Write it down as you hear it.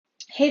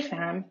Hey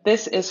fam,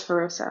 this is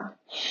Farusa.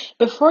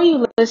 Before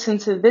you listen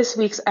to this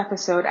week's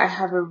episode, I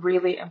have a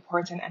really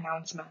important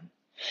announcement.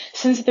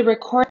 Since the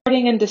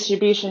recording and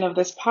distribution of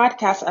this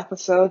podcast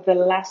episode, the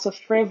La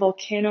Soufrière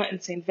volcano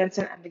in St.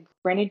 Vincent and the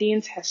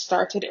Grenadines has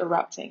started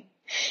erupting.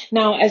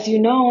 Now, as you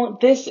know,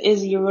 this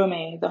is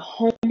Yurume, the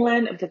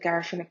homeland of the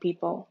Garifuna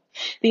people.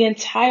 The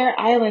entire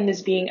island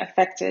is being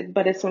affected,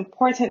 but it's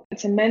important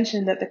to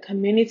mention that the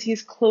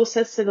communities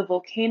closest to the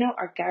volcano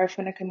are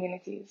Garifuna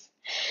communities.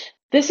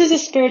 This is a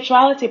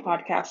spirituality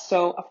podcast,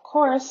 so of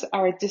course,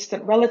 our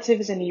distant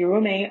relatives in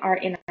Yurume are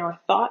in our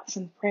thoughts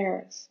and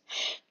prayers.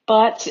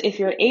 But if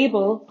you're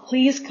able,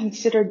 please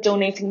consider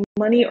donating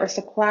money or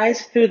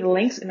supplies through the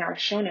links in our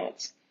show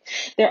notes.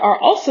 There are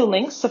also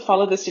links to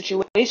follow the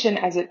situation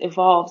as it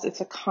evolves. It's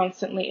a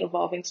constantly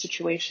evolving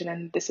situation,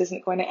 and this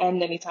isn't going to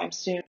end anytime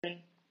soon.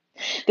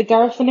 The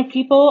Garifuna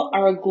people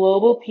are a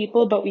global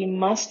people, but we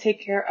must take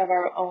care of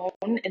our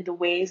own in the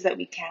ways that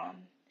we can.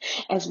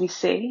 As we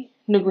say,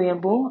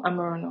 Nuguyambu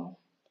Amarono.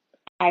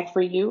 I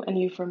for you and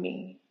you for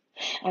me.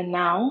 And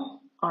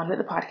now, on to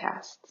the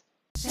podcast.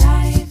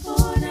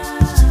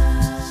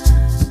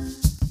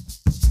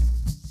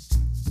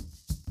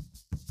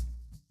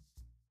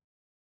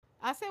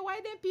 I say, why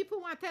then people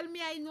want to tell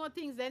me I know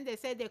things, then they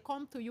say they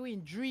come to you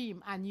in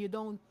dream and you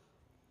don't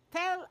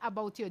tell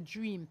about your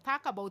dream,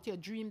 talk about your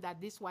dream,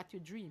 that this is what you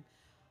dream.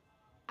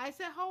 I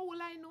say, how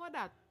will I know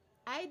that?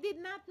 I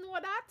did not know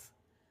that.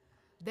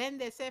 Then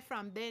they say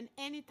from then,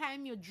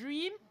 anytime you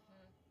dream,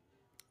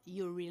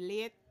 you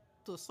relate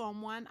to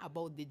someone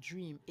about the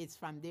dream. It's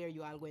from there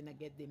you are going to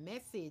get the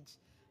message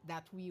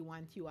that we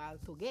want you all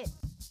to get.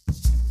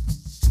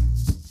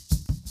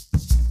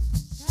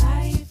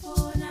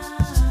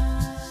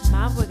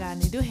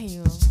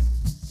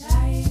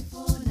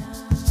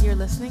 You're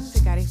listening to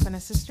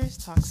Garifuna Sisters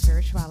Talk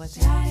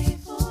Spirituality.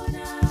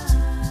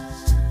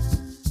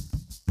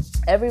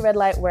 Every red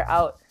light we're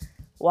out,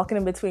 walking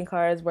in between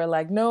cars, we're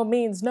like, no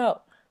means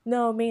no.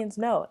 No means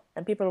no.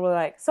 And people were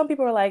like, some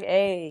people were like,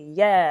 hey,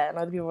 yeah. And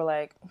other people were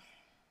like,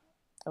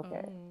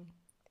 okay. Oh.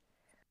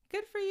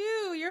 Good for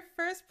you. Your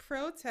first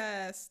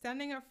protest,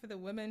 standing up for the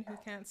women who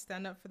can't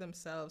stand up for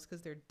themselves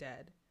because they're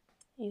dead.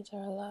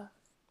 Itara.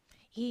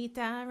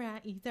 Itara,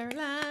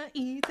 Itara,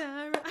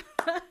 Itara.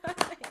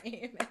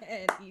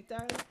 Amen.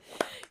 Itara.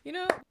 You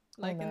know,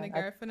 like in the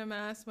Garifuna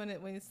Mass, when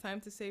it's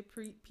time to say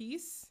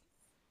peace,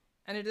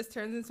 and it just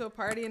turns into a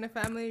party and a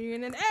family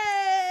reunion.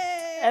 Hey!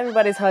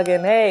 Everybody's hugging.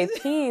 Hey,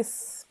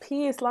 peace.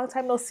 Peace. Long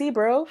time no see,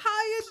 bro.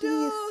 How you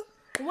do?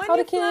 When How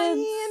you the kids?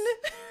 flying?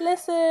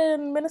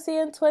 Listen, been to see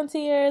in 20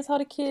 years. How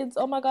the kids?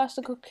 Oh my gosh,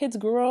 the kids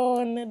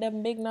grown. They're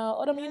big now.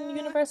 Oh, them in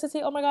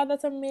university. Oh my god,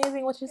 that's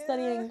amazing. What you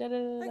studying? Da, da,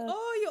 da, Like, da.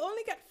 oh, you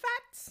only get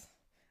fat,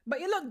 but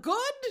you look good.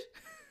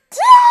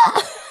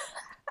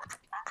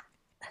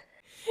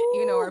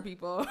 You know our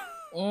people.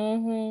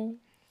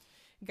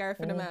 Mm-hmm.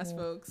 Garifuna Mass,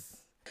 folks.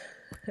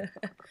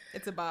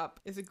 It's a bop.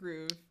 It's a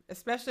groove.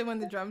 Especially when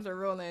the drums are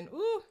rolling.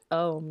 Ooh.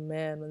 Oh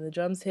man, when the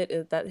drums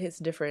hit, that hits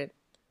different.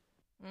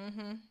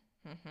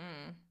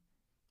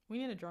 We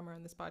need a drummer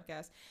on this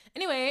podcast.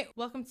 Anyway,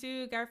 welcome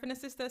to Garifuna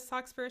Sisters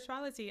Talk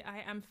Spirituality. I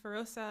am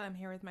Farosa. I'm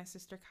here with my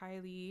sister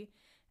Kylie.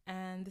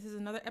 And this is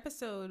another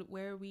episode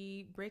where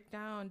we break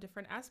down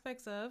different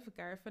aspects of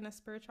Garifuna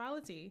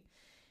spirituality.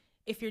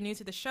 If you're new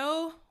to the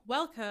show,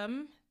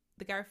 welcome.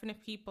 The Garifuna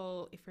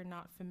people, if you're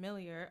not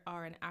familiar,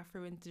 are an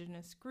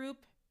Afro-Indigenous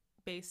group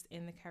based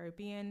in the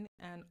Caribbean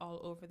and all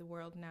over the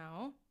world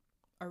now,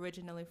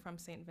 originally from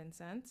St.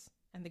 Vincent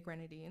and the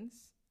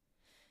Grenadines.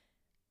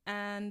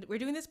 And we're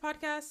doing this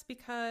podcast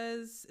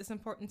because it's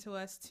important to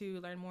us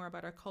to learn more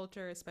about our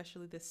culture,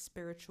 especially the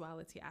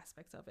spirituality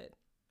aspect of it.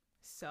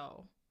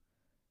 So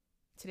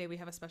today we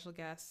have a special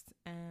guest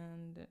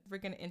and we're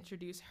going to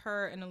introduce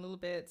her in a little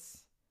bit.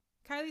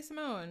 Kylie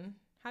Simone,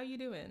 how you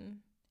doing?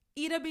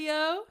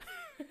 EWO?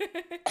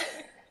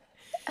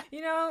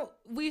 You know,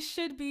 we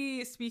should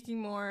be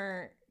speaking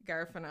more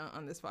Garifuna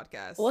on this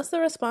podcast. What's the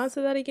response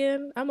to that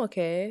again? I'm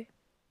okay.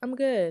 I'm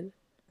good.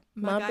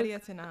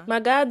 Magadiatina.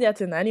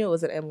 Magadiatina. I knew it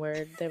was an M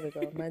word. There we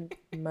go.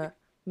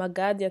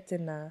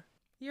 Magadiatina.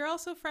 You're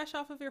also fresh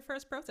off of your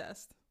first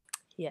protest.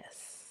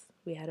 Yes.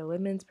 We had a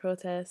women's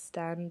protest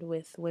stand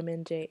with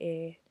Women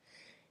JA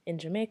in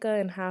Jamaica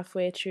in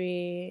Halfway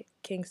Tree,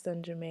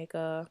 Kingston,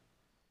 Jamaica.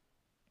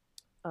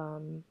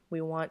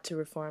 We want to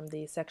reform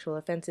the Sexual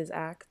Offenses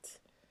Act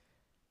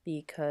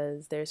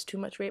because there's too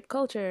much rape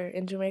culture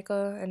in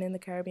Jamaica and in the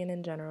Caribbean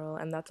in general,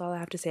 and that's all I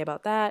have to say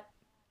about that.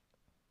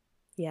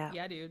 Yeah.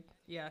 Yeah, dude.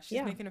 Yeah,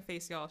 she's making a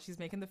face, y'all. She's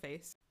making the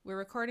face. We're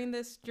recording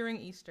this during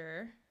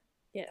Easter.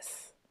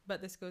 Yes.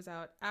 But this goes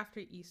out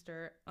after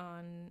Easter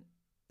on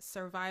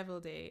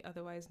Survival Day,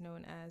 otherwise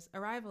known as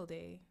Arrival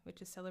Day,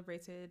 which is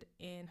celebrated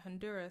in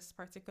Honduras,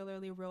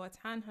 particularly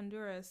Roatan,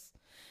 Honduras.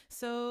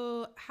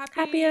 So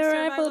happy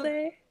Arrival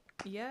Day.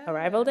 Yeah.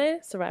 Arrival Day?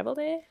 Survival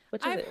Day?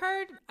 Which is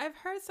I've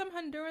heard some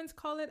Hondurans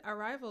call it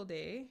Arrival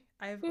Day.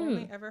 I've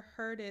only ever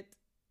heard it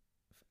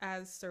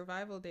as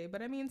Survival Day,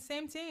 but I mean,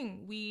 same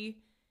thing. We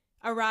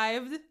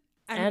arrived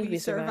and we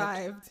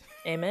survived.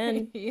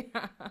 Amen.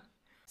 Yeah.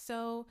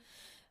 So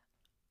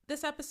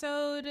this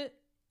episode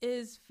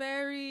is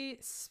very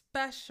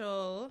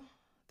special.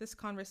 This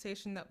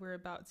conversation that we're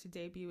about to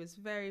debut is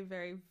very,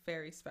 very,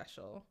 very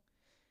special.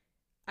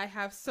 I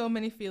have so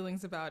many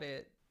feelings about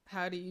it.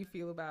 How do you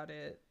feel about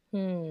it?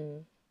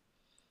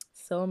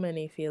 So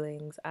many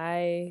feelings.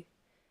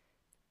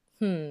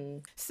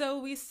 So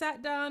we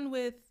sat down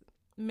with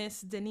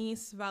Miss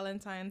Denise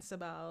Valentine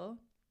Sabal,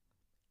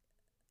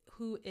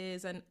 who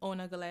is an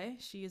Onagale.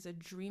 She is a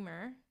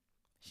dreamer.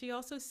 She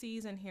also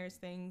sees and hears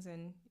things,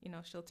 and, you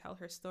know, she'll tell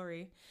her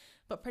story.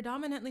 But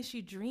predominantly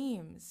she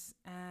dreams,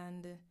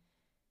 and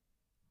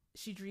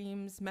she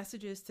dreams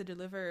messages to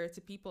deliver to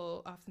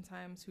people,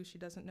 oftentimes who she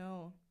doesn't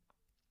know.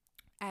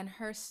 And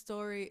her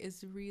story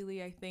is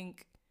really, I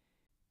think,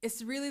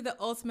 it's really the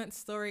ultimate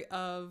story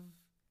of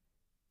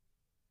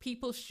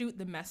people shoot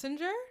the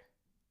messenger,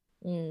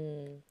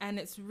 and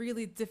it's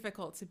really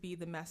difficult to be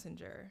the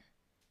messenger.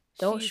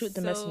 Don't shoot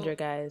the messenger,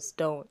 guys.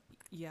 Don't.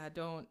 Yeah,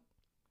 don't.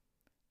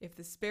 If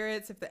the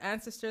spirits, if the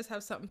ancestors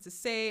have something to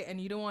say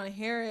and you don't want to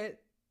hear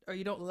it, or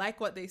you don't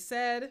like what they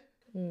said,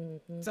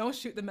 don't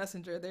shoot the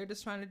messenger. They're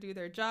just trying to do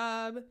their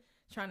job,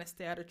 trying to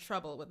stay out of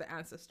trouble with the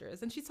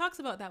ancestors. And she talks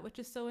about that, which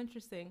is so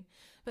interesting.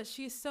 But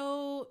she's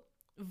so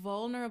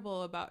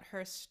vulnerable about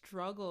her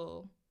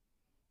struggle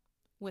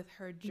with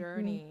her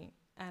journey.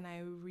 And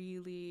I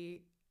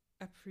really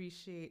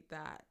appreciate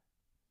that.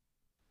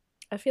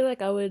 I feel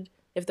like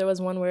if there was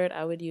one word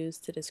I would use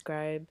to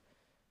describe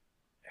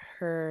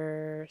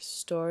her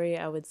story,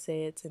 I would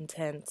say it's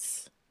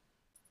intense.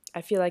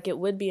 I feel like it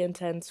would be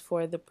intense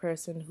for the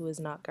person who is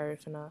not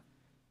Garifuna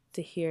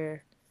to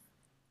hear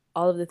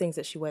all of the things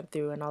that she went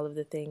through and all of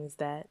the things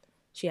that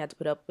she had to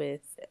put up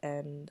with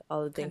and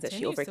all of the things that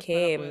she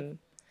overcame.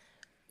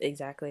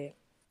 Exactly.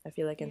 I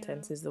feel like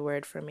intense is the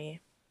word for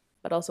me,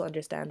 but also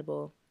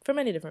understandable for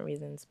many different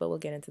reasons, but we'll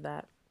get into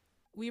that.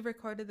 We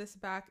recorded this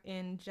back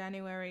in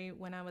January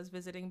when I was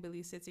visiting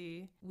Billy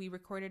City. We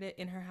recorded it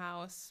in her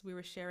house. We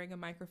were sharing a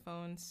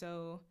microphone,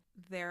 so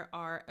there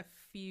are a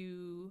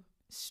few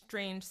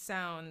strange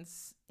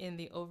sounds in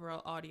the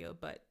overall audio,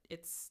 but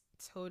it's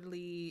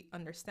totally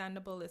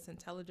understandable. It's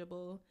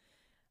intelligible.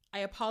 I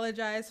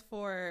apologize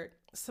for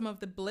some of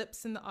the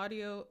blips in the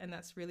audio, and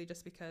that's really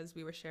just because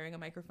we were sharing a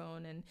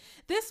microphone. And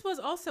this was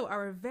also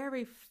our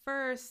very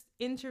first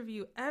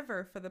interview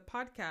ever for the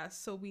podcast,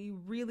 so we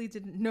really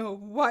didn't know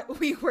what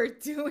we were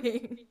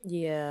doing.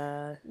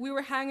 Yeah. We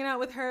were hanging out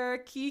with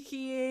her,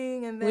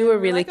 kikiing, and then we were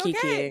really like,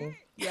 kikiing. Okay.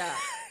 Yeah.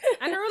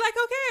 And we were like,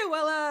 okay,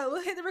 well,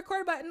 we'll hit the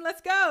record button.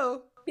 Let's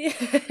go.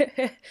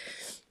 Yeah.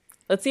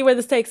 Let's see where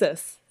this takes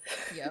us.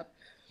 Yep.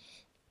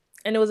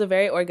 And it was a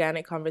very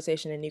organic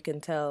conversation, and you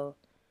can tell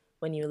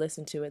when you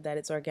listen to it that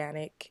it's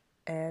organic.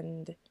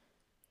 And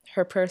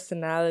her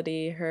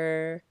personality,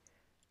 her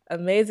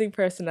amazing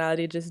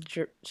personality just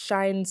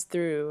shines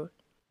through.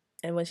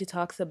 And when she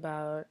talks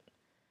about,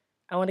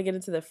 I want to get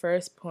into the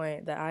first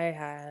point that I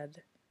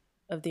had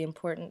of the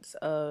importance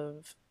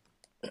of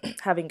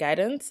having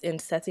guidance in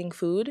setting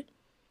food.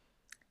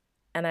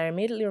 And I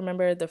immediately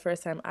remember the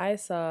first time I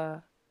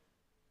saw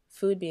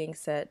food being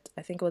set.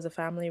 I think it was a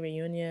family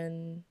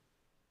reunion.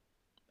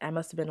 I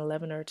must have been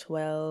 11 or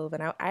 12.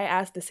 And I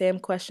asked the same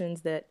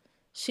questions that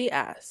she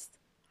asked.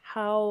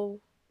 How?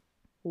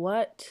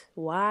 What?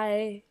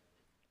 Why?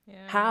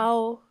 Yeah.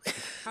 How?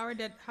 How are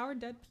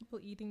dead people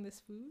eating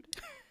this food?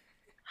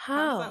 How?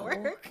 How does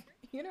that work?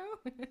 You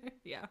know?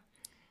 Yeah.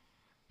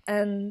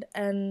 And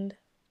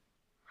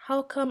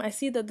how come I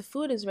see that the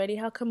food is ready?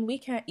 How come we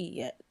can't eat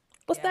yet?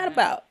 What's that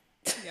about?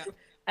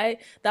 Yeah.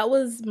 That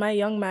was my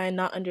young mind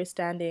not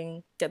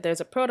understanding that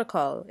there's a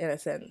protocol, in a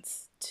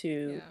sense,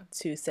 to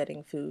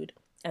setting food.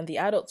 And the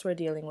adults were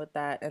dealing with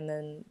that, and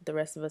then the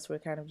rest of us were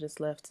kind of just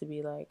left to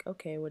be like,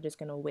 okay, we're just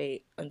gonna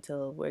wait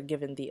until we're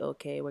given the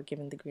okay, we're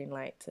given the green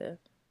light to,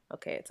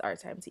 okay, it's our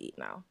time to eat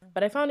now.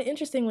 But I found it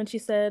interesting when she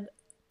said,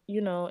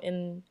 you know,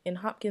 in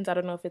Hopkins, I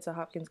don't know if it's a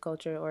Hopkins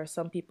culture or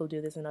some people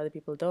do this and other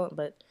people don't,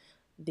 but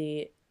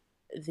the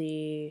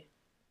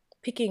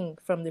picking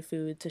from the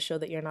food to show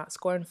that you're not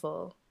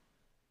scornful.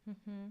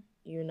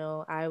 You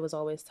know, I was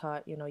always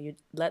taught, you know, you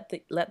let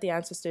the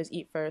ancestors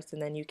eat first and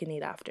then you can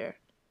eat after.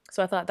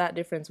 So I thought that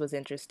difference was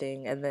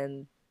interesting. And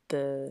then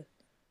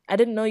I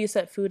didn't know you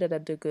set food at a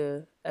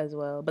dugu as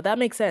well, but that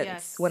makes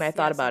sense when I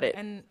thought about it.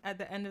 And at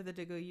the end of the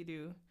dugu, you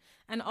do.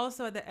 And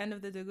also at the end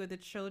of the dugu, the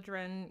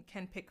children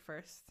can pick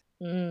first.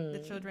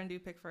 The children do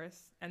pick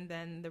first, and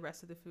then the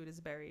rest of the food is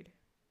buried.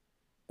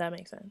 That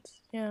makes sense.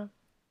 Yeah.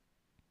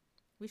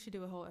 We should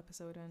do a whole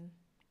episode on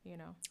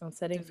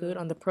setting food,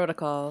 on the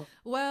protocol.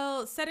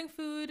 Well, setting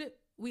food,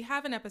 we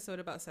have an episode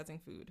about setting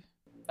food.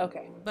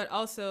 Okay. But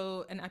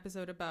also an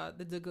episode about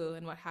the dugu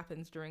and what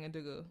happens during a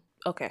dugu.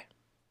 Okay.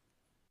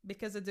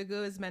 Because the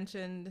dugu is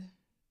mentioned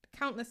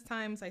countless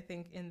times, I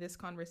think, in this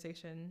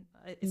conversation.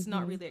 It's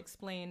not really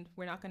explained.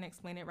 We're not going to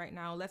explain it right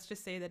now. Let's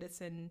just say that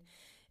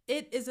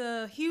it is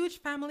a huge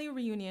family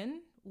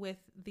reunion with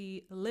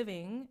the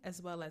living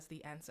as well as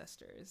the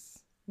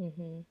ancestors.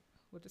 We'll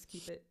just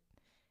keep it.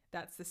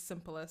 That's the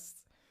simplest.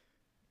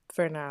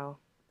 For now.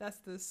 That's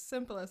the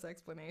simplest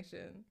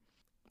explanation.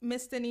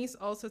 Miss Denise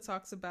also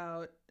talks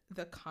about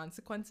the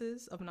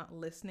consequences of not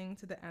listening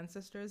to the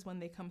ancestors when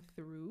they come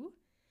through.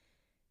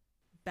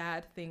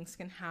 Bad things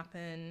can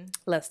happen.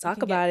 Let's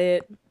talk about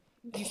it.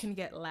 You can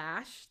get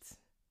lashed.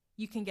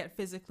 You can get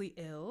physically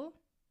ill.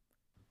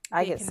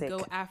 I get sick.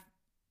 I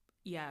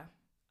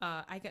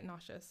get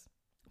nauseous.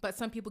 But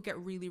some people get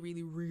really,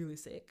 really, really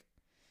sick.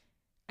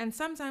 And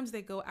sometimes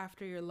they go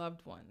after your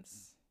loved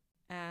ones.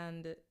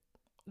 And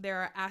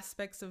there are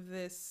aspects of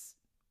this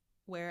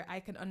where I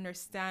can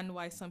understand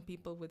why some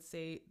people would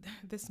say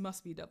this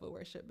must be devil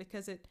worship,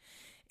 because it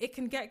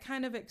can get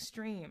kind of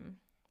extreme.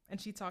 And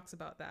she talks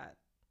about that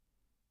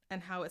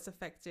and how it's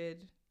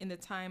affected in the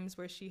times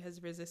where she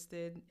has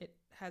resisted. It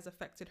has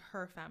affected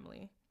her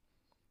family.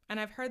 And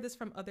I've heard this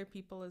from other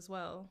people as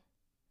well.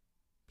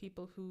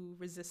 People who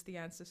resist the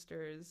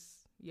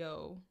ancestors,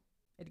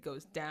 it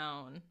goes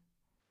down.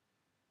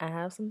 I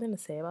have something to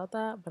say about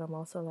that, but I'm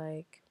also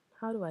like,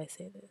 how do I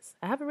say this?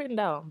 I have it written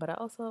down, but I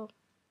also...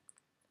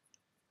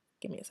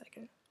 Give me a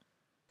second.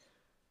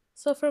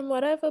 So from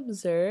what I've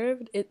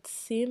observed, it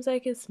seems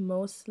like it's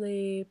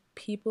mostly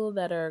people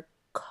that are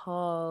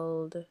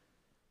called,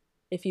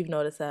 if you've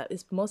noticed that,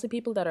 it's mostly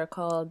people that are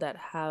called that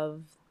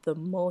have the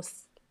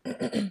most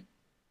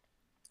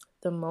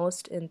the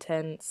most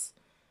intense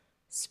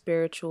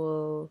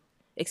spiritual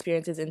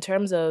experiences in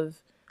terms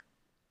of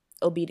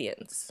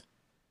obedience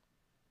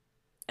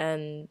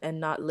and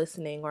not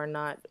listening or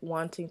not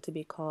wanting to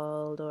be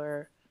called,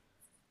 or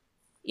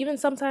even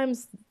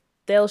sometimes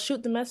they'll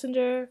shoot the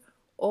messenger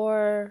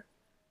or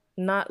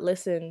not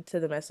listen to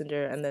the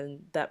messenger, and then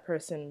that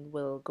person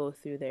will go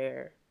through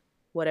their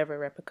whatever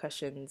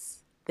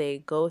repercussions they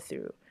go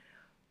through.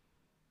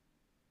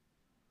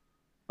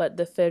 But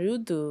the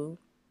ferudu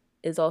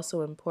is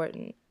also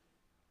important.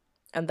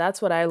 And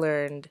that's what I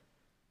learned.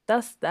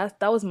 That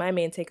was my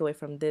main takeaway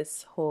from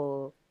this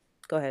whole...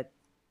 Go ahead.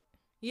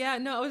 Yeah,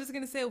 no, I was just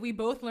going to say we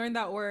both learned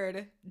that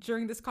word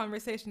during this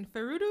conversation.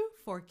 Ferudu,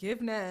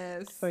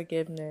 forgiveness.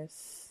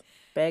 Forgiveness.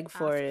 Beg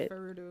for ask it.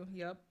 Ferudu,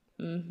 yep.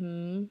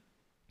 Mm-hmm.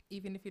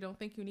 Even if you don't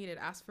think you need it,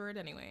 ask for it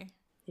anyway.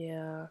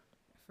 Yeah.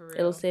 For real.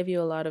 It'll save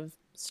you a lot of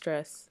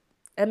stress.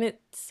 And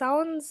it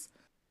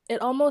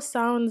almost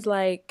sounds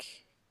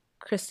like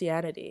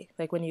Christianity.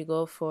 Like when you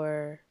go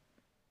for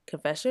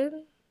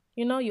confession,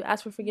 you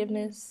ask for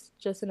forgiveness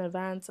just in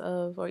advance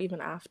of, or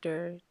even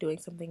after doing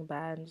something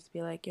bad, and just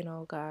be like,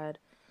 God,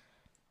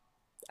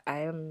 I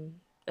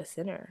am a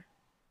sinner,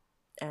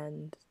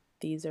 and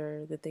these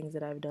are the things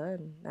that I've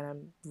done, and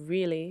I'm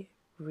really,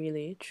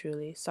 really,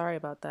 truly sorry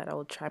about that. I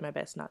will try my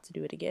best not to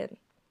do it again.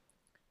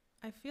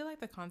 I feel like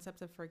the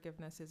concept of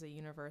forgiveness is a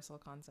universal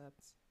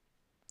concept.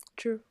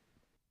 True.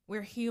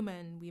 We're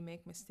human. We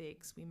make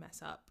mistakes. We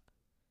mess up.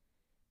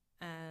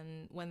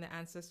 And when the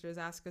ancestors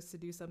ask us to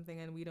do something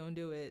and we don't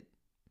do it,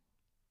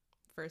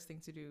 first thing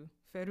to do,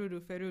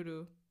 ferudu,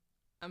 ferudu.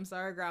 I'm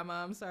sorry,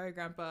 grandma. I'm sorry,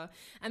 grandpa.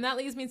 And that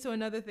leads me to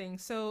another thing.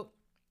 So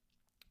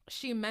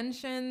she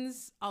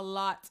mentions a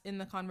lot in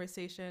the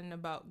conversation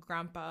about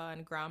grandpa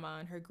and grandma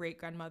and her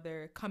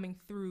great-grandmother coming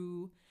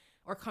through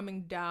or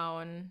coming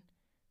down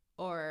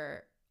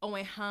or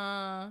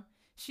oeha.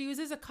 She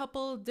uses a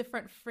couple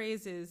different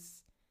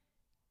phrases,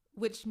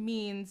 which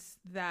means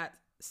that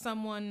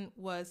someone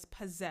was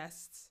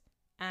possessed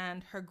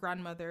and her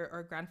grandmother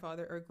or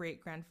grandfather or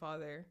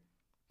great-grandfather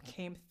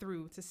came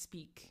through to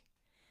speak.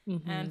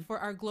 Mm-hmm. And for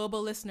our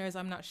global listeners,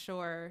 I'm not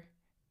sure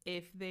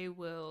if they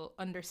will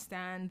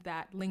understand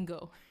that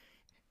lingo,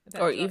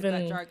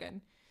 that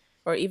jargon.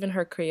 Or even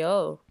her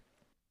Creole.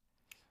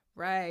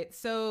 Right.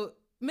 So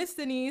Miss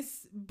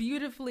Denise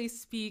beautifully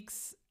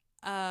speaks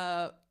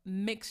a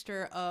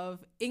mixture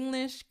of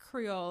English,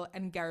 Creole,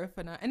 and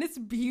Garifuna, and it's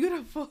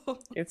beautiful.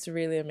 It's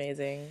really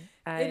amazing.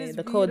 The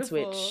beautiful. Code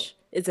switch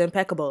is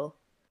impeccable.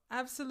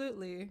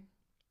 Absolutely.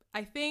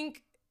 I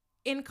think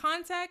in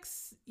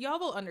context, y'all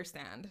will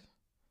understand.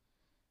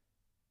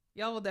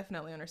 Y'all will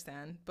definitely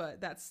understand,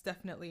 but that's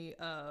definitely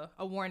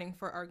a warning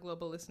for our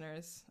global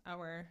listeners,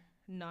 our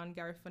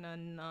non-Garifuna,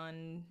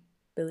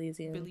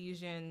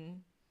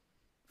 non-Belizean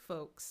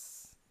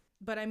folks.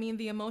 But I mean,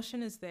 the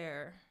emotion is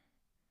there.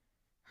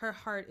 Her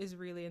heart is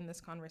really in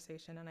this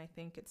conversation, and I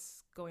think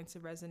it's going to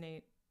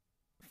resonate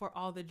for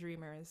all the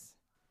dreamers.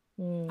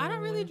 I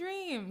don't really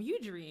dream. You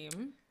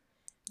dream.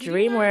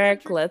 Dream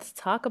work. Let's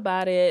talk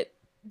about it.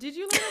 Did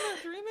you learn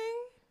about dreaming?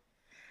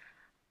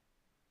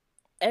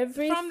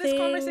 Everything from this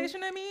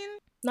conversation, I mean?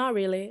 Not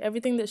really.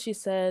 Everything that she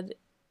said,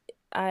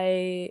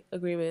 I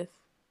agree with.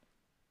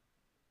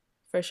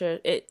 For sure.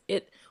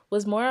 It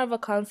was more of a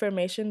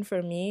confirmation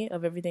for me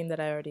of everything that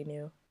I already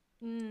knew.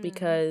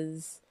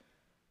 Because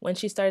when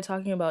she started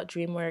talking about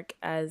dream work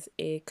as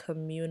a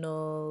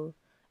communal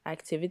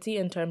activity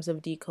in terms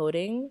of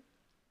decoding,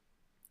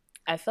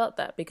 I felt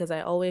that because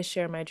I always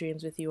share my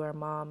dreams with you or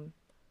mom.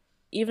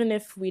 Even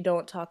if we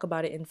don't talk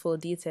about it in full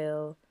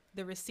detail.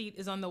 The receipt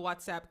is on the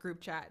WhatsApp group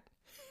chat.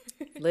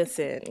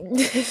 Listen.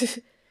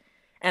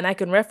 And I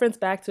can reference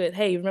back to it.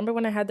 Hey, remember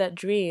when I had that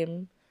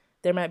dream?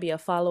 There might be a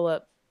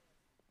follow-up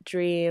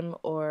dream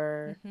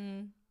or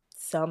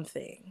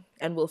something,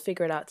 and we'll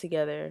figure it out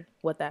together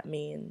what that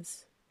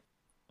means.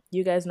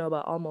 You guys know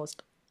about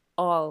almost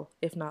all,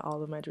 if not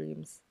all, of my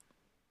dreams.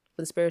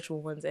 The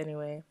spiritual ones,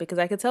 anyway. Because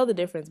I could tell the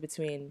difference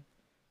between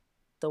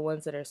the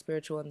ones that are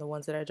spiritual and the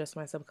ones that are just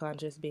my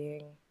subconscious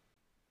being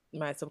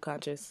my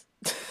subconscious.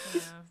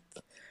 Yeah.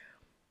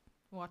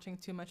 Watching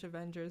too much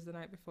Avengers the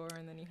night before,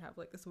 and then you have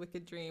like this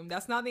wicked dream.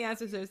 That's not the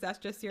ancestors. That's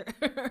just your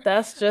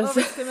That's just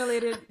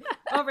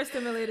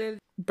overstimulated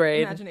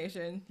brain.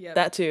 Imagination. Yeah.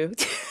 That too.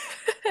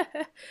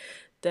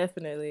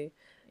 Definitely.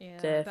 Yeah.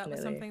 Definitely. That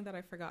was something that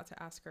I forgot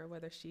to ask her,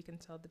 whether she can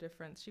tell the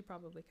difference. She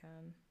probably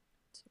can.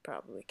 She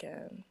probably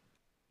can.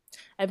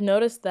 I've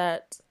noticed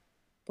that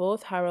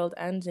both Harold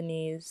and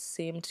Denise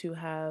seem to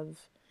have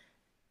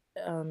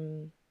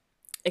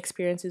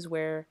experiences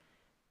where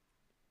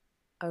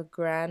a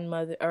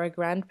grandmother or a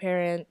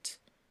grandparent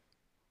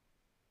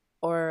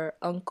or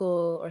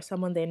uncle or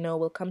someone they know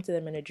will come to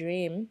them in a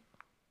dream.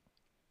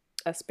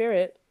 A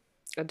spirit,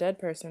 a dead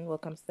person, will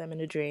come to them in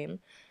a dream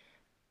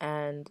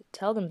and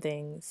tell them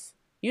things,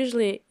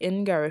 usually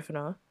in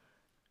Garifuna,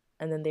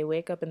 and then they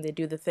wake up and they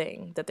do the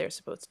thing that they're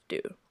supposed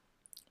to do.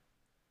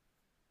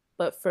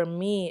 But for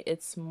me,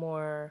 it's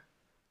more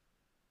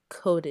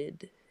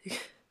coded.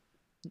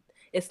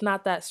 It's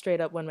not that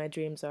straight up when my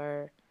dreams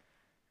are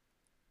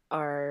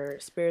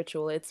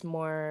spiritual. It's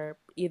more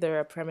either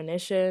a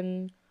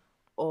premonition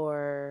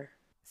or...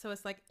 So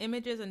it's like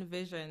images and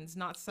visions,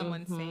 not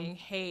someone saying,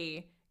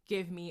 hey,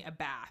 give me a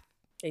bath.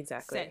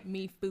 Exactly. Set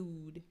me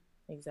food.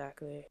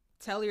 Exactly.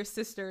 Tell your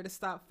sister to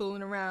stop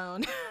fooling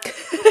around.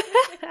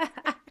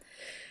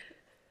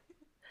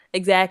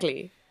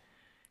 Exactly.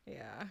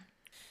 Yeah.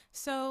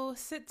 So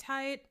sit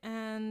tight,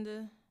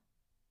 and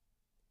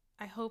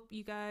I hope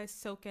you guys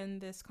soak in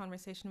this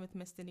conversation with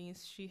Miss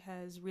Denise. She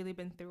has really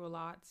been through a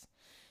lot.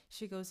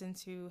 She goes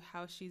into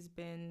how she's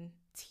been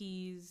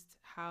teased,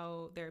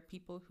 how there are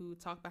people who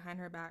talk behind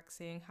her back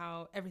saying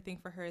how everything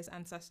for her is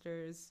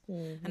ancestors.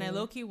 And I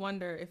low-key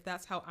wonder if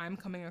that's how I'm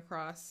coming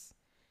across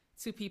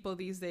to people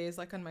these days,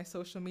 like on my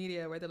social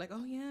media, where they're like,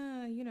 oh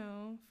yeah, you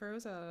know,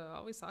 Feroza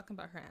always talking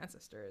about her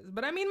ancestors.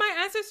 But I mean, my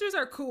ancestors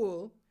are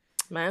cool.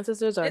 My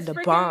ancestors are the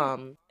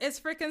bomb. It's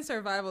freaking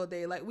survival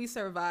day. Like, we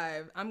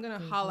survived. I'm gonna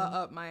holla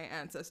up my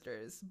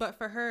ancestors. But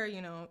for her,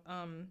 you know,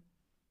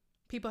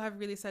 people have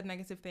really said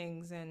negative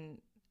things, and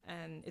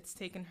it's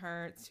taken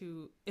her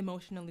to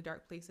emotionally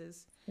dark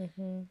places.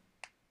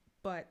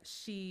 But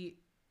she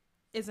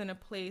is in a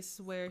place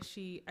where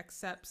she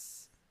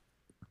accepts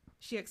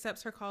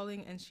her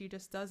calling, and she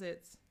just does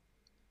it.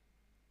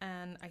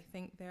 And I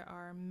think there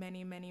are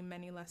many, many,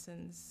 many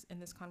lessons in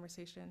this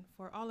conversation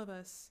for all of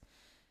us.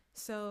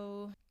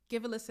 So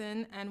give a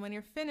listen, and when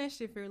you're finished,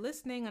 if you're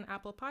listening on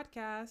Apple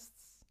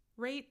Podcasts,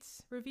 rate,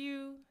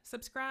 review,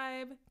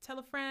 subscribe, tell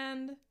a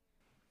friend.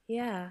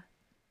 Yeah.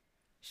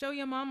 Show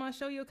your mama,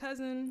 show your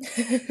cousin.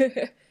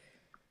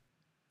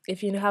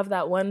 If you have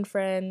that one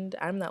friend,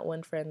 I'm that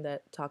one friend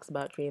that talks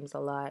about dreams a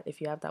lot. If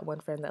you have that one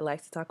friend that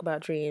likes to talk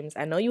about dreams,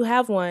 I know you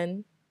have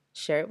one,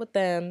 share it with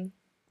them.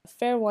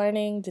 Fair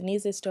warning,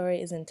 Denise's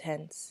story is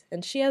intense,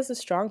 and she has a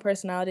strong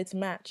personality to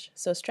match.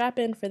 So strap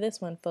in for this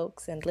one,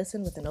 folks, and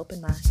listen with an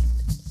open mind.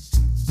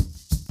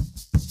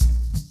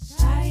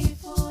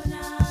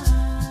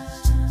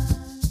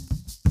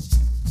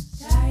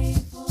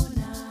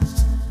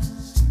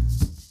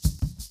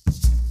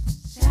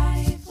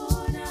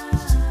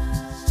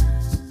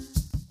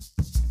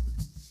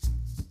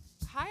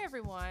 Hi,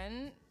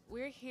 everyone.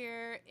 We're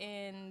here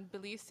in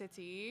Belize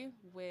City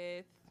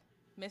with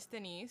Miss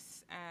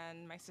Denise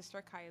and my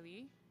sister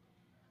Kylie.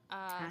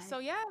 So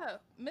yeah,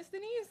 Miss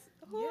Denise,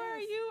 who are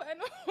you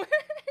and where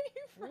are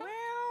you from?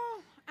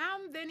 Well,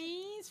 I'm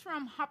Denise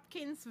from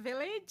Hopkins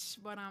Village,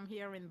 but I'm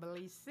here in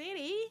Belize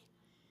City,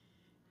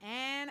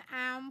 and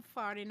I'm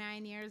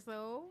 49 years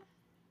old.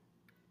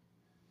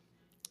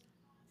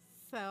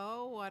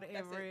 So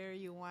whatever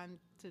you want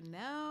to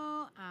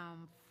know,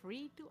 I'm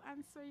free to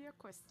answer your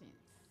questions.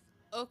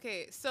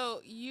 Okay,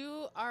 so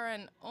you are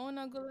an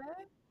Onagule?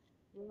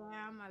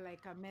 Yeah, I'm like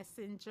a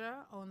messenger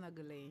on a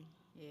gully.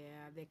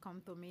 Yeah, they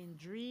come to me in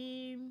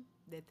dream.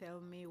 They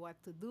tell me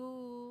what to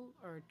do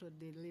or to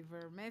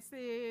deliver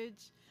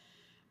message.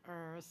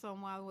 Or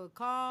someone will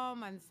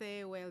come and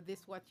say, well,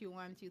 this what you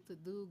want you to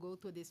do. Go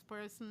to this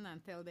person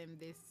and tell them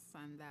this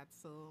and that.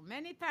 So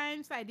many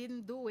times I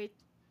didn't do it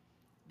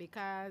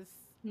because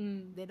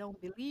they don't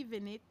believe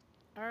in it,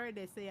 or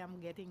they say I'm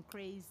getting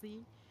crazy,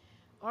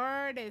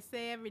 or they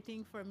say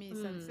everything for me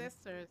is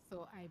ancestors,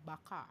 so I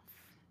back off.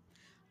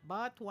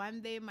 But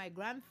one day my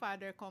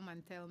grandfather come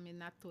and tell me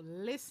not to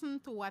listen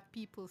to what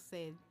people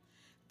said,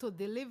 to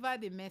deliver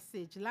the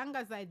message. Long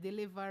as I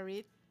deliver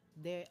it,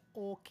 they're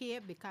okay,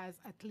 because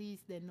at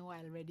least they know I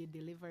already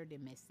delivered the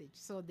message.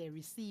 So they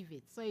receive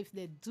it. So if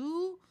they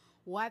do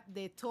what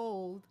they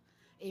told,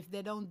 if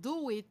they don't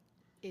do it,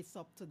 it's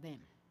up to them.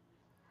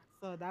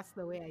 So that's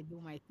the way I do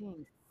my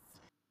things.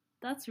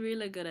 That's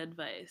really good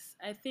advice.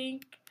 I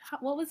think,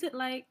 what was it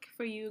like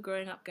for you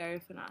growing up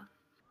Garifuna?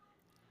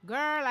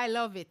 Girl, I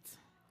love it.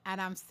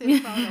 And I'm still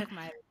proud of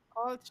my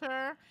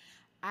culture.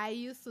 I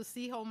used to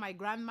see how my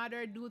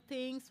grandmother do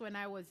things when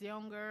I was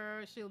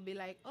younger. She'll be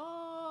like,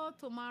 "Oh,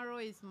 tomorrow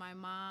is my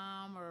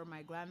mom or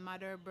my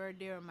grandmother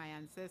birthday or my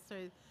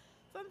ancestors."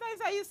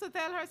 Sometimes I used to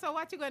tell her, "So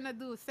what you gonna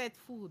do? Set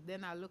food?"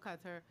 Then I look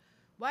at her,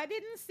 "But I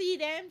didn't see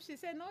them." She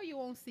said, "No, you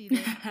won't see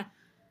them."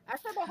 I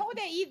said, "But how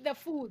they eat the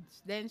food?"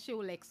 Then she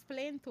will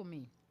explain to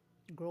me.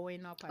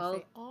 Growing up, I Oh,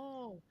 say,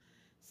 "Oh,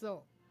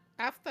 so."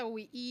 After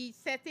we eat,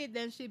 set it,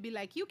 then she'll be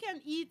like, "You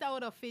can eat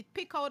out of it,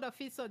 pick out of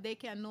it so they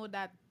can know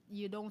that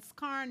you don't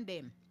scorn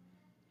them,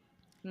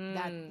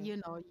 that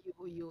mm.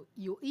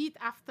 you eat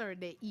after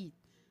they eat."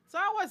 So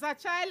I was a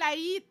child, I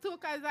eat too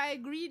because I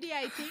greedy,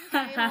 I think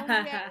I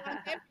hungry, I want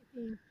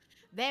everything.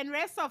 Then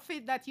rest of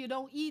it that you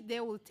don't eat, they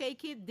will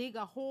take it, dig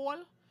a hole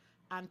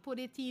and put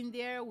it in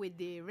there with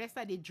the rest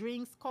of the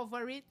drinks,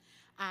 cover it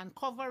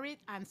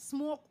and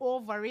smoke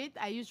over it.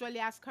 I usually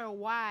ask her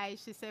why.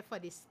 She said for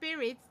the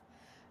spirits.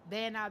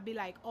 Then I'll be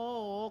like,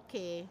 "Oh,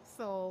 okay."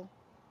 So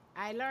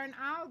I learned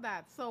all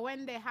that. So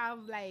when they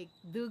have like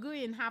Dugu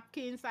in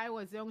Hopkins, I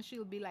was young,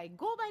 she'll be like,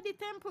 "Go by the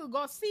temple,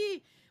 go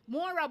see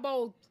more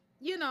about,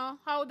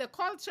 how the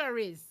culture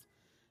is."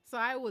 So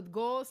I would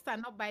go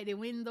stand up by the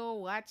window,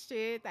 watch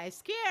it. I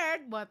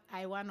scared, but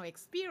I want to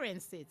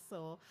experience it.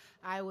 So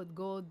I would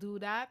go do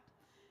that.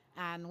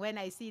 And when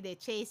I see they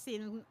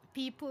chasing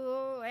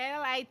people,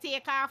 well, I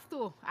take off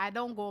too. I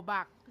don't go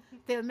back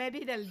till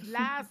maybe the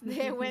last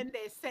day when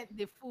they set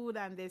the food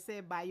and they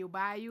say Bayu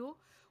Bayu.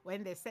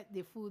 When they set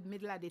the food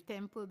middle of the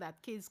temple,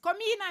 that kids come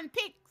in and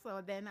pick.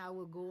 So then I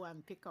will go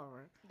and pick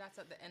her. That's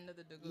at the end of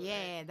the dugu,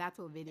 Yeah, right? that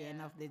will be the end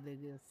Yeah. of the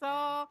video.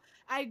 So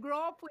I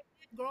grow up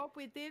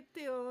with it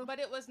till But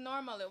it was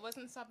normal. It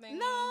wasn't something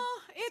no,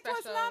 it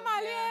was special.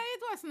 normal. Yeah. Yeah,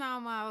 it was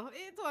normal.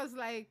 It was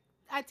like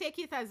I take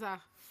it as a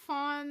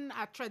fun,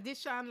 a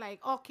tradition.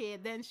 Like, okay,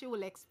 then she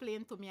will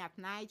explain to me at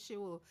night. She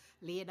will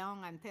lay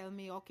down and tell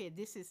me, okay,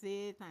 this is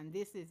it and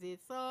this is it.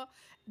 So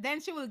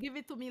then she will give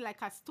it to me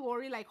like a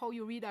story, like how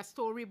you read a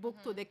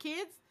storybook to the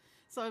kids.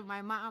 So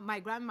my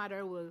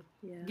grandmother will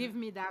Yeah. give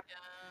me that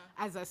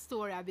Yeah. as a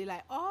story. I'll be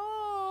like,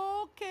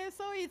 oh, okay,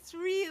 so it's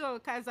real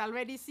because I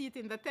already see it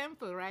in the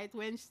temple, right?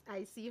 When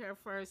I see her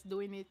first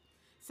doing it,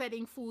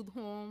 setting food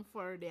home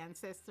for the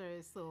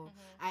ancestors. So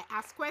I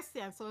ask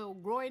questions. So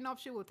growing up,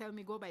 she will tell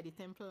me go by the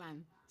temple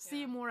and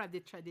see Yeah. more of the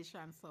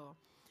tradition. So,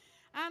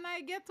 and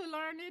I get to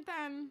learn it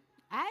and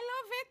I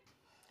love it.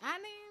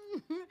 And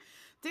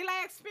till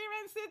I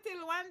experience it,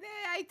 till one day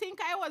I think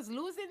I was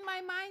losing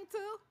my mind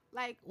too.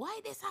 Like, why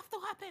this have to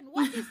happen?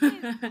 What is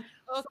this?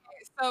 So, Okay,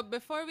 so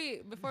before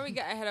we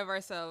get ahead of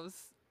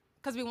ourselves,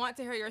 because we want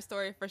to hear your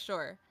story for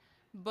sure.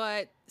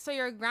 But so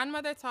your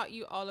grandmother taught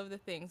you all of the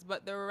things,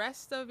 but the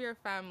rest of your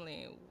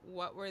family,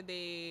 what were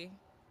they?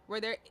 Were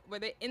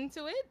they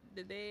into it?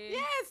 Did they?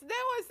 yes, they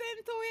was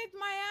into it.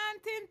 My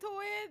aunt into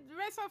it. The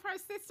rest of her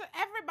sister,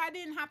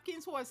 everybody in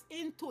Hopkins was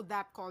into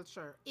that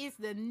culture. It's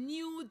the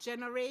new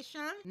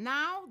generation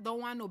now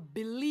don't want to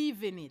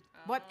believe in it.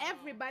 But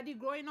everybody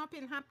growing up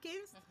in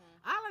Hopkins,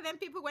 all of them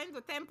people going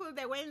to temple,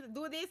 they went to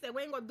do this, they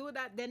went to do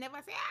that. They never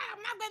say,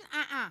 I'm not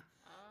going,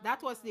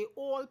 That was the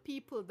old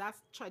people, that's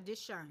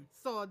tradition.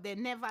 So they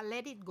never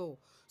let it go.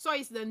 So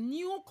it's the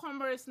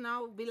newcomers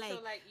now be like,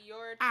 So like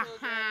your children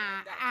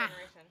and that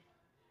generation.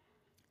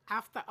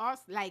 after us,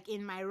 like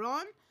in my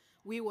run,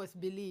 we was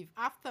believe.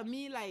 After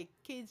me, like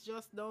kids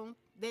just don't.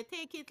 They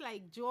take it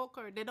like joke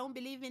or they don't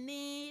believe in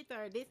it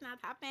or this not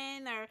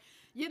happen or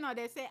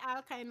they say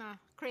all kind of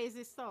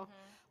crazy stuff.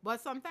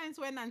 But sometimes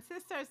when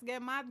ancestors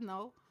get mad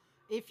now,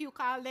 if you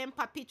call them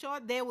papicho,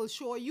 they will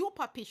show you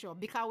papicho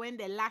because when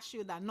they lash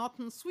you, that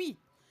nothing sweet.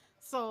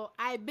 So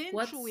I've been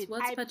through it.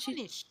 What's I Pachi?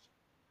 finished.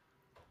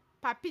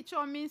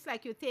 Papicho means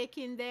like you're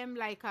taking them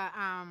like a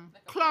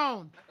Like a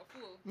clown. Like a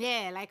fool.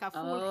 Yeah, like a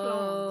full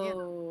clown.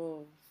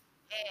 Oh,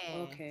 Yeah.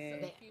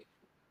 okay.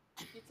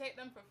 So if you take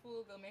them for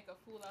fool, they'll make a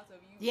fool out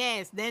of you.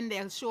 Yes, then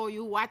they'll show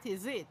you what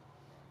is it.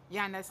 You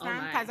understand?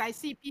 my. Because I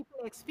see people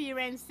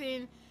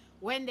experiencing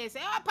when they say,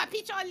 "Oh,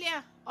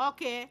 papicholia."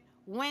 Okay,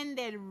 when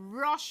they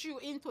rush you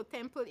into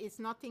temple, it's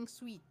nothing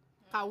sweet.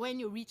 Because when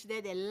you reach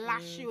there, they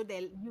lash you,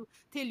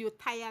 till you're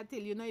tired,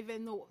 till you don't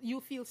even know.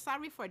 You feel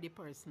sorry for the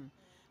person.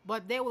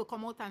 But they will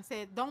come out and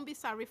say, don't be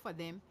sorry for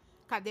them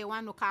because they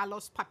want to call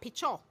us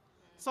papicho.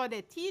 So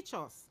they teach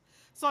us.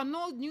 So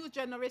no new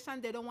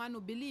generation, they don't want to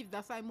believe.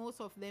 That's why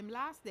most of them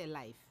lost their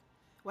life.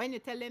 When you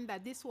tell them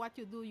that this is what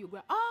you do, you go,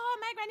 oh,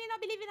 my granny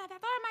not believing in that, or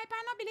my pa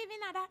not believing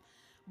in that.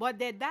 But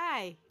they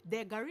die.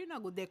 They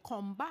garina go, they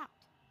come back.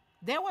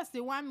 There was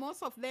the one,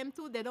 most of them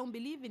too, they don't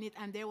believe in it.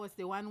 And there was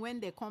the one when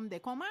they come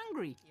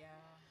angry. Yeah.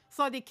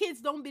 So the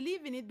kids don't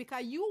believe in it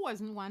because you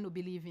wasn't one who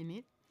believe in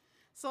it.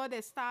 So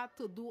they start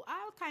to do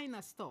all kind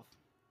of stuff.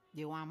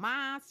 You want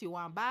mass, you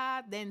want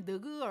bad, then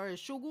dugu or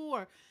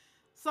sugar.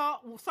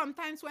 So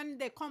sometimes when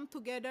they come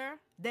together,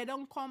 they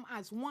don't come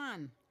as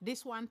one.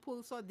 This one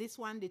pulls out, this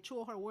one, they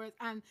throw her words.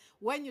 And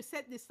when you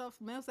set this stuff,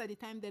 most of the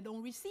time they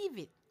don't receive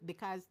it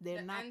because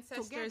they're not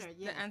together.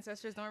 Yes. The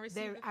ancestors don't receive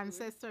Their the food.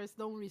 ancestors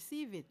don't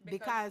receive it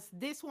Because- because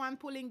this one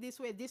pulling this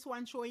way, this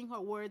one showing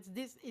her words,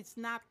 this it's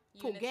not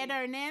Unity.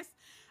 togetherness.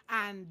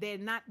 and they're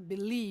not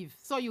believe.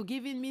 So you're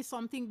giving me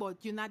something, but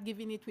you're not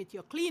giving it with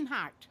your clean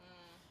heart.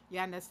 You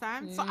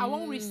understand? So I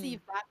won't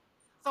receive that.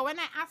 So when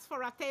I ask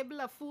for a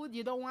table of food,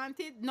 you don't want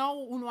it?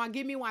 No, you want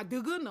give me one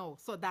dugu? No.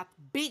 So that's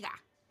bigger.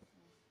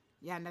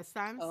 You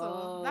understand?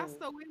 So that's Oh.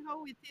 the way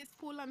how it is,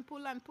 pull and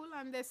pull and pull,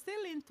 and they're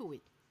still into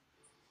it.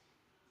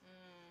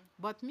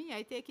 But me,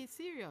 I take it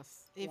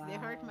serious. If they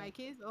hurt my Wow.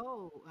 kids,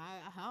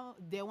 how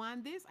they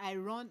want this, I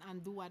run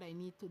and do what I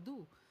need to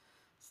do.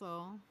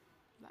 So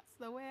that's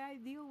the way I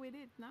deal with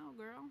it now,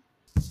 girl.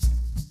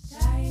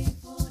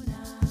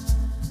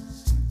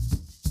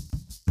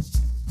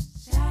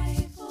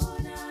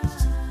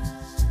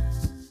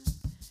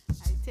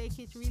 I take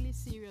it really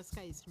serious,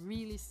 cause it's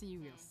really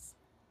serious.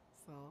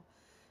 So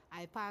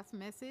I pass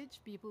message,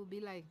 people be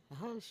like,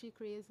 "Oh, she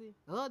crazy.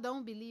 Oh,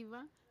 don't believe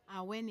her."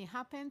 And when it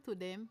happened to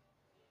them,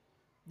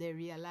 they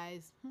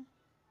realize,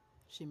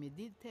 she me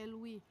did tell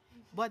we.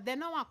 But they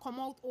don't want to come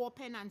out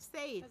open and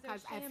say it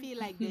because I feel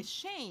like they're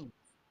shame.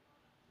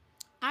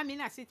 I'm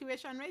in a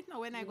situation right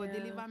now when I go Yeah.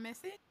 deliver a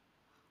message.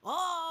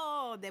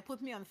 Oh, they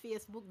put me on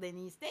Facebook,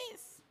 Denise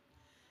this.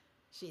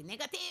 She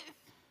negative.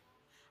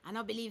 I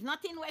don't believe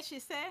nothing what she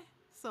said.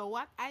 So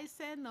what I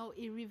said no,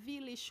 it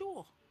really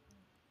sure.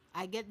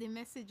 I get the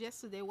message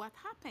yesterday what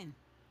happened.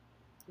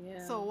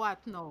 Yeah. So what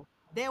no?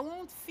 They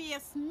won't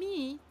face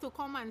me to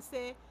come and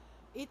say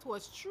it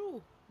was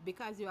true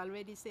because you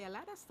already say a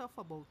lot of stuff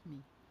about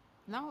me.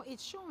 Now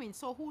it's showing.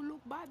 So who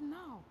look bad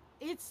now?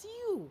 It's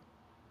you.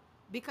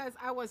 Because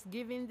I was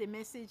giving the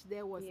message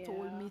they was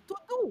told Yeah. me to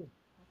do.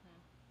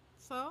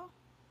 So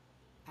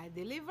I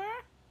deliver,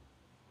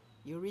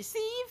 you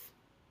receive,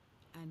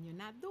 and you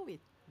not do it.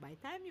 By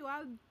the time you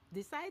all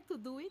decide to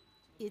do it,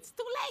 it's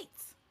too late.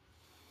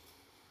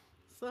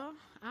 So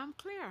I'm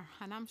clear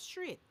and I'm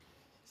straight.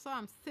 So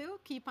I'm still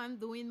keep on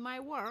doing my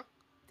work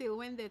till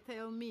when they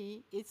tell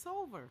me it's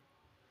over.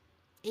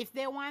 If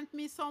they want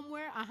me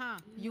somewhere,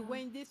 you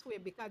going this way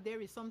because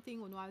there is something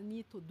you will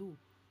need to do.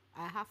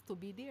 I have to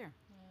be there.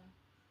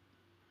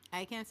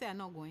 I can't say I'm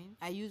not going.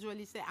 I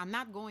usually say I'm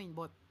not going,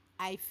 but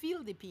I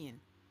feel the pain.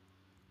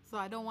 So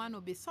I don't want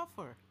to be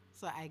suffer.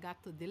 So I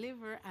got to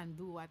deliver and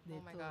do what they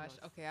Oh my told gosh. us.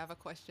 Okay, I have a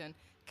question.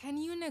 Can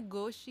you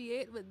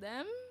negotiate with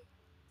them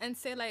and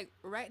say like,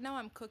 right now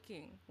I'm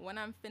cooking. When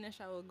I'm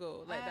finished, I will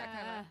go. Like that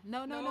kind of.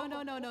 No, no, no,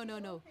 no, no, no, no,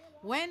 no.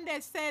 When they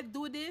say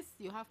do this,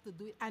 you have to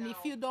do it. And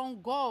if you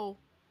don't go,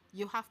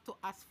 you have to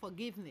ask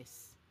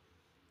forgiveness.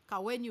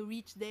 Because when you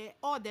reach there,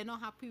 oh, they're not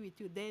happy with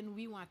you, then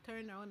we want to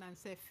turn around and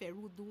say,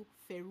 Ferudu,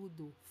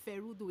 Ferudu,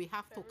 Ferudu. We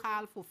have to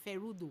call for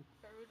Ferudu.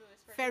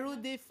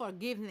 Ferudu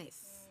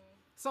forgiveness.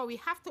 So we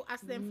have to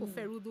ask them for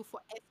Ferudu for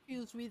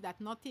excuse me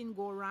that nothing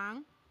go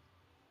wrong.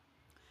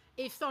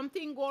 If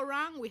something go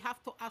wrong, we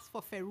have to ask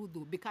for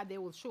Ferudu because they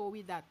will show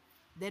we that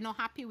they're not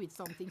happy with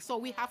something. So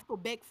we have to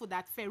beg for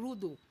that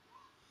Ferudu.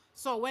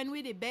 So when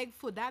we beg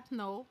for that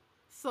no,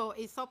 so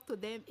it's up to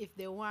them if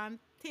they want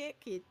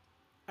take it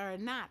or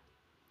not.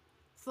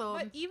 So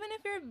But even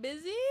if you're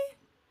busy,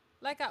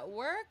 like at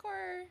work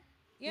or,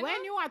 you when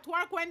know? you at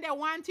work, when they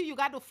want you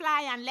got to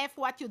fly and left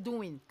what you're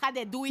doing. Because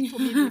they do it to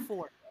me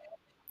before.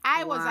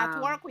 I was at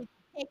Wow. work with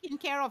taking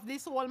care of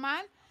this old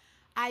man.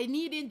 I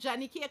needed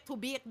Johnny Cake to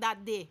bake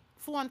that day.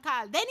 Phone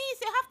call.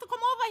 Denise, you have to come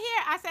over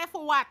here. I said,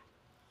 for what?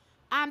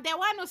 They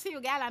want to see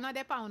you, girl.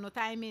 Another pound, no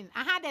time in.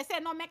 They said,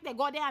 no, make they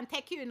go there and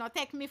take you,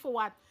 take me for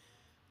what?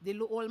 The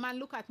old man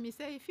look at me,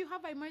 say, if you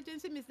have an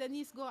emergency, Miss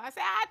Denise, go. I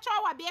say,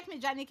 chow, bake me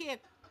Johnny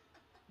Cake.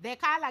 They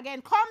call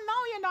again, come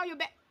now, you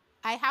bet.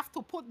 I have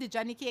to put the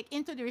Johnny Cake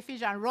into the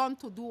refrigerator and run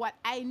to do what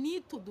I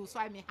need to do, so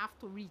I may have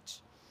to reach.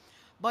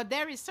 But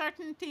there is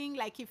certain thing,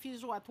 like if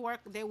you're at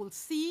work, they will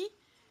see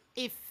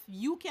if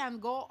you can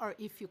go or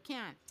if you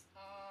can't.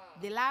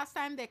 The last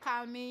time they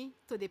called me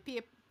to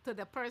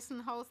the person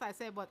house, I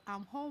said, but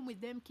I'm home with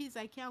them kids.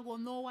 I can't go.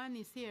 No one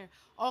is here.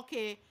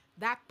 Okay,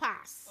 that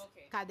pass.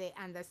 Okay. Because they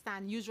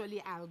understand.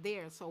 Usually I'll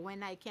there. So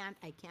when I can't,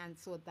 I can't.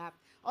 So that,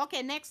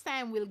 okay, next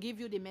time we'll give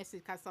you the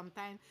message because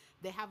sometimes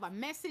they have a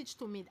message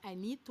to me. I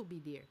need to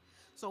be there.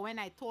 So when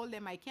I told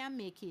them I can't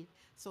make it,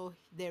 so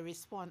they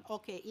respond,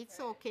 okay, it's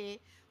okay.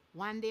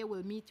 One day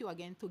we'll meet you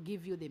again to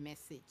give you the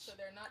message. So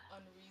they're not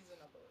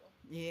unreasonable.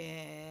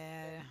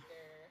 Yeah.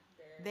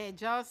 They're They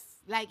just,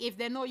 like, if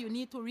they know you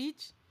need to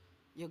reach,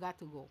 you got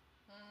to go.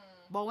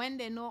 But when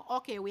they know,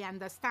 okay, we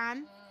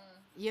understand,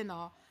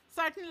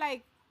 certain,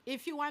 like,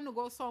 if you want to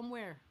go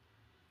somewhere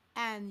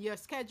and your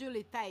schedule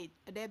is tight,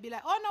 they'll be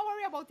like, oh, no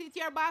worry about it.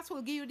 Your boss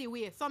will give you the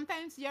way.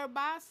 Sometimes your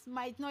boss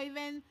might not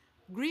even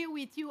agree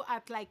with you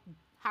at, like,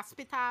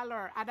 hospital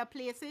or other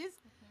places.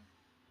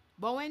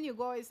 But when you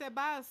go, you say,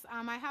 boss,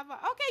 I have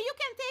okay, you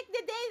can take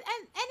the days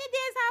and any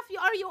days off you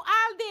or you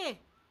all day.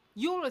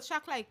 You will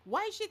shock like,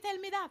 why she tell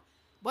me that?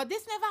 But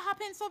this never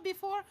happened so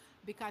before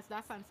because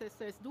that's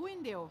ancestors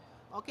doing there.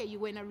 Okay, you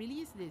wanna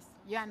release this.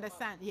 You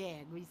understand?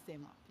 Yeah, grease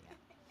them up.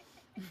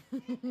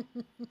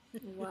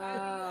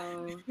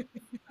 Wow.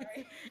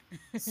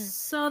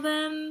 So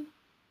then,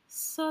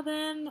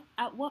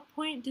 at what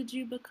point did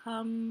you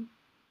become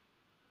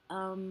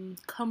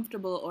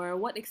comfortable, or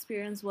what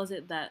experience was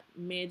it that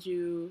made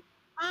you,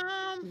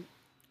 Um,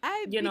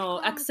 I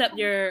become accept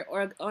your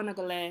or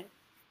Onagole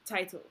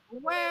title?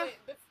 well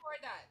Before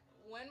that,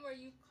 when were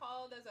you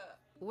called as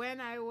a?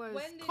 when I was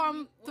When did you?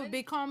 come to When?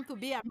 become to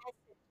be a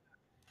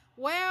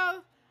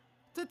well.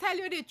 To tell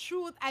you the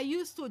truth, I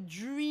used to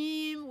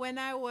dream when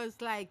I was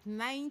like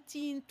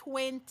 19,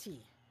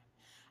 20.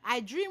 I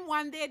dream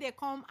one day they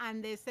come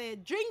and they say,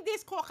 drink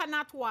this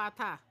coconut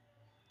water.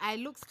 I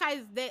look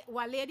skies there.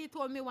 One lady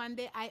told me one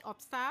day I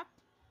upstart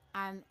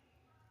and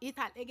it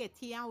had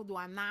egeti and do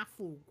a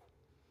nafug.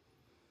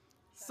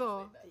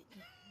 So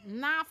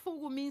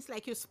nafug means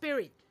like your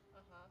spirit,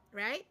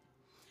 right?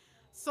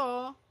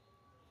 So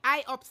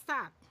I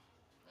upstart.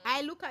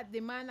 I look at the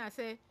man and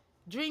say,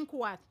 drink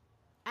what?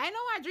 I know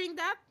I drink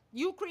that.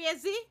 You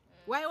crazy?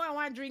 Why I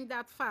want to drink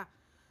that for?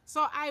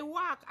 So I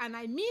walk and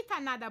I meet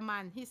another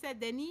man. He said,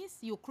 Denise,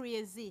 you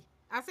crazy.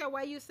 I said,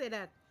 why you say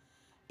that?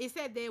 He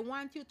said, they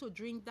want you to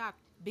drink that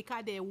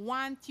because they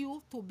want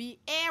you to be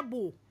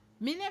able.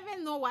 Me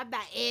never know what the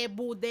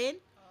able then.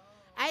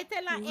 I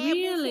tell her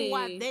able for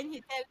what? Really?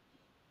 Then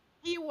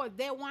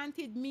they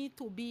wanted me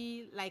to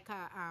be like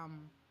a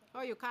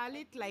how you call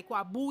it? Like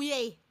a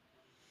bouye.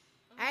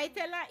 I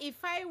tell her if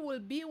I will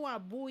be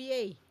one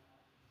bouye,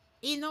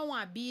 it no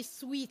want be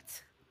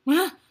sweet.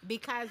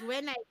 Because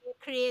when I get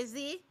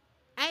crazy,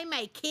 I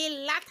might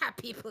kill lot of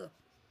people.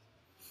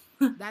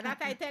 That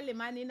I tell the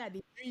man in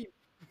the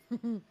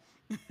dream.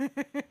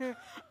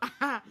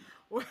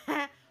 when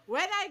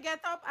when I get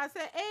up, I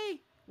say,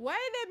 hey, why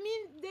they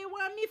mean they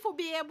want me to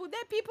be able? They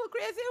people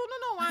crazy who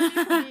don't want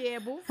me to be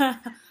able.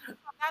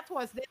 That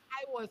was then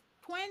I was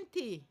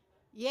 20.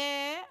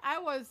 Yeah, I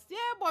was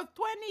about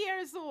 20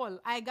 years old.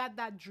 I got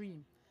that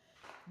dream.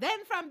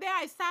 Then from there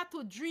I start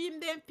to dream.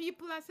 Then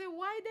people, I say,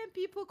 why then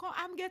people come?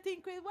 I'm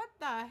getting crazy. What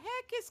the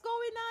heck is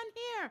going on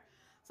here?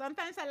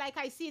 Sometimes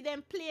I see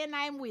them playing.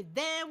 I'm with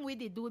them. We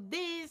did do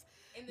this.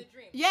 In the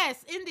dream.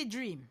 Yes, in the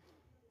dream.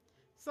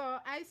 So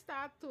I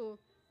start to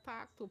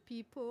talk to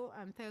people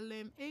and tell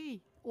them,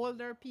 hey,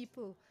 older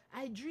people,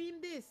 I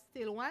dream this.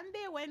 Till one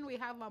day when we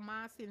have a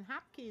mass in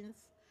Hopkins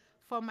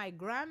for my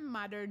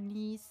grandmother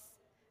niece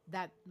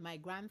that my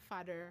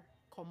grandfather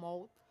come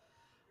out.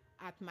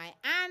 At my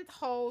aunt's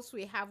house,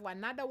 we have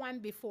another one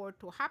before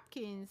to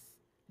Hopkins.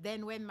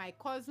 Then when my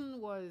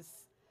cousin was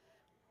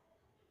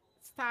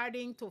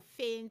starting to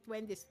faint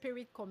when the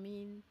spirit come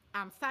in,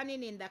 I'm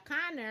standing in the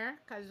corner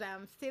because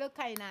I'm still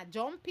kind of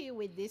jumpy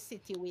with this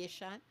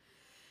situation.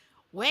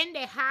 When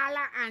they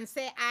holler and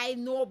say, I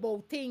know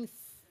about things.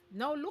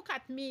 Now look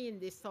at me in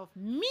this stuff.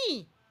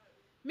 Me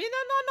no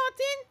know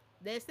nothing.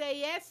 They say,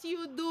 yes,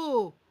 you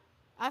do.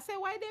 I say,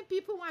 why then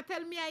people want to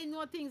tell me I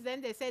know things?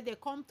 Then they say they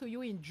come to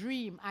you in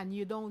dream and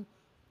you don't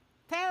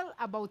tell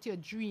about your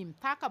dream.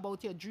 Talk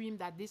about your dream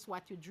that this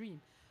what you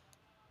dream.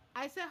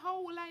 I say,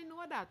 how will I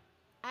know that?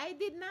 I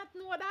did not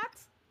know that.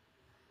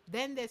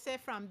 Then they say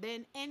from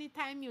then,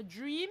 anytime you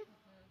dream,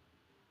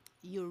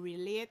 you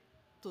relate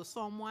to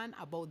someone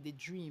about the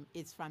dream.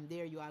 It's from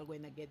there you are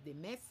going to get the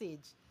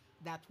message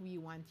that we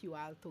want you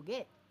all to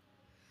get.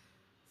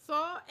 So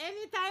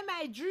anytime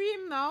I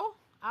dream now,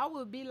 I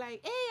will be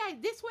like, hey,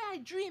 this way I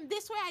dream,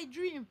 this way I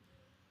dream.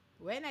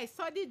 When I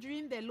saw the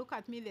dream, they look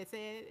at me, they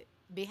say,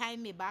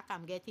 behind me back,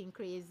 I'm getting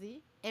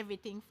crazy.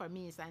 Everything for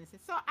me is answered.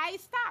 So I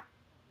stop.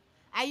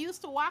 I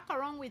used to walk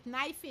around with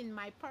knife in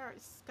my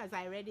purse because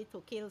I ready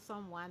to kill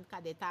someone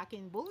because they're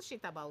talking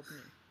bullshit about me.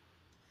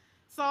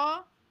 So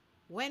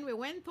when we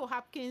went to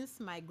Hopkins,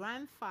 my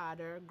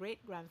grandfather,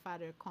 great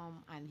grandfather,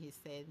 come and he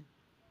said,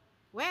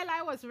 well,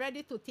 I was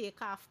ready to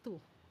take off too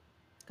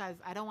because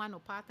I don't want no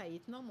part of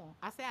it no more.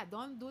 I said, I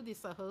don't do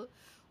this.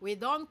 We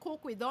don't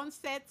cook, we don't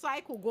set, so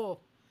I could go.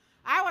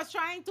 I was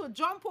trying to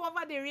jump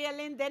over the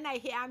railing, then I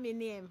hear my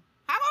name.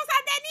 How about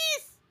that,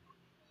 Denise?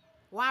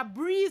 One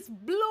breeze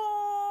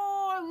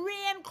blow,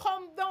 rain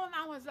come down.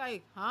 I was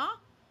like, huh?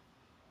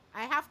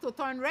 I have to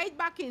turn right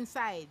back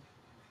inside.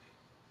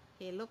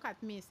 He look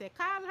at me, say,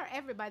 call her,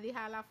 everybody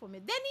holler for me.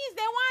 Denise,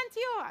 they want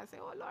you. I say,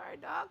 oh Lord,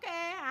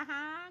 okay,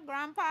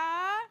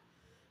 grandpa.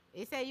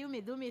 He said, you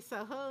may do me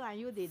sahur and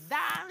you they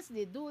dance,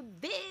 they do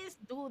this,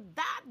 do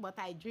that, but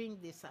I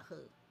drink this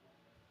sahur.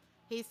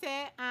 He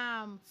said,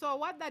 so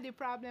what that the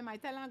problem? I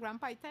tell him,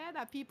 grandpa, I tired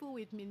of people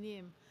with me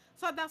name.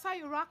 So that's why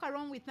you rock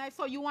around with knife,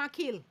 so you want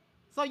kill.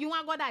 So you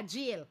want go to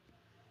jail.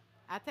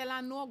 I tell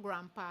her, no,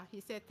 grandpa.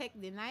 He said, take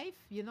the knife,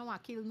 you don't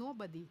want kill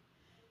nobody.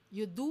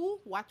 You do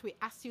what we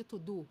ask you to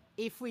do.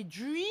 If we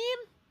dream,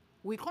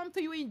 we come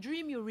to you in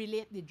dream, you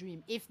relate the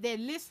dream. If they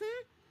listen,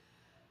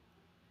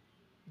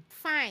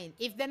 fine.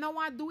 If they don't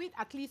want to do it,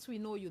 at least we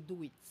know you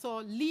do it. So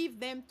leave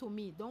them to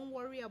me. Don't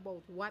worry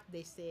about what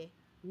they say.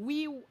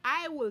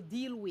 I will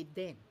deal with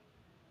them.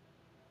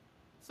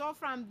 So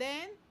from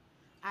then,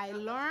 I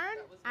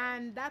learned,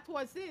 and that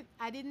was it.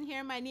 I didn't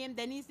hear my name,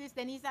 Denise this,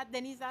 Denise that,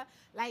 Denise that.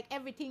 Like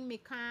everything me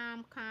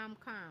calm, calm,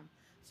 calm.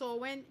 So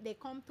when they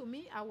come to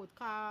me, I would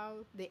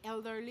call the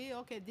elderly,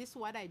 okay, this is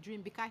what I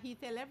dream, because he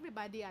tell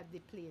everybody at the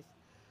place.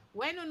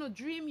 When on a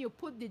dream, you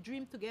put the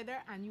dream together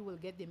and you will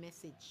get the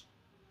message.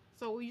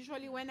 So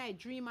usually when I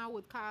dream, I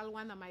would call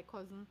one of my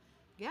cousins.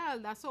 Girl,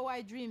 that's how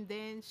I dream.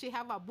 Then she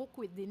have a book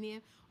with the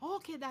name.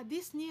 Okay, that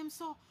this name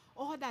so.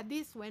 Oh, that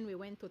this when we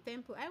went to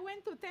temple. I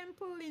went to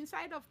temple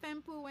inside of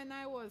temple when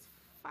I was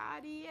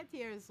 48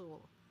 years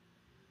old.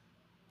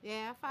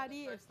 Yeah, For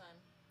the 48. first time.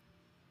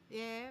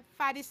 Yeah,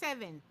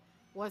 47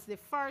 was the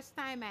first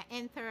time I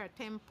entered a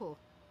temple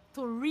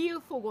to real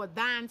go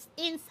dance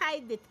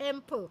inside the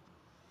temple.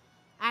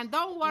 And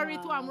don't worry,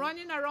 too, I'm Wow.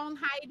 running around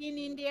hiding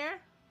in there.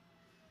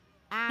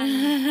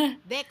 And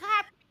they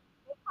caught me.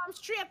 They come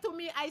straight to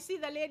me. I see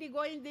the lady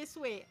going this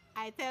way.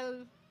 I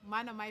tell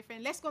one of my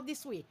friends, let's go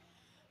this way.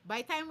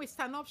 By the time we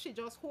stand up, she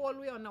just hold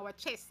me on our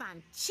chest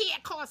and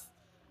shake us.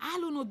 I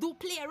don't know, do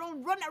play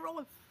around, run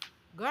around.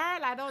 Girl,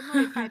 I don't know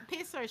if I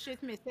piss or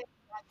shit myself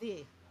that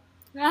day.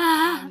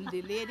 And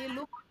the lady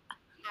looked,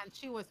 and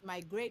she was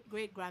my great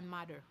great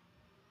grandmother.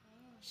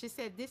 She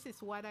said, this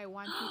is what I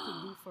want you to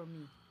do for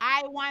me.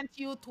 I want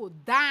you to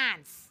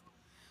dance.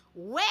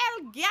 Well,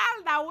 girl,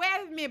 the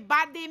well me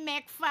body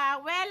make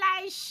far. Well,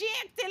 I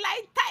shake till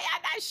I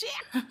tired of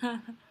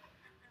shake.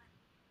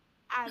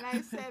 And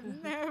I said,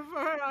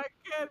 never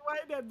again. Why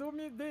they do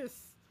me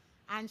this?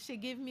 And she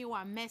gave me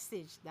one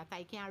message that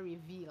I can't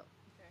reveal.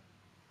 Okay.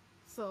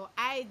 So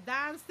I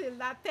danced till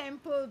that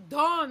temple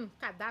done.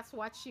 Cause that's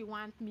what she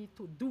want me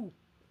to do.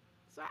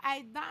 So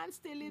I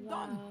danced till it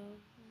done. Wow.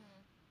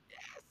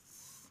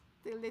 Yes.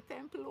 Till the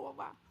temple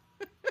over.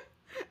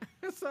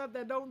 So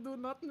they don't do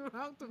nothing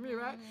wrong to me,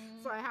 right?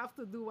 So I have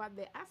to do what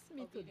they ask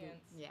me Obedience.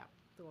 to do. Yeah,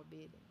 to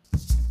obey them.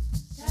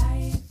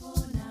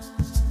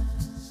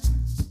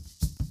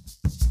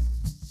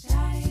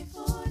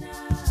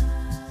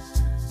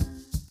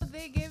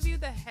 They gave you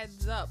the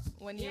heads up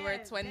when you were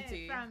Yes, 20,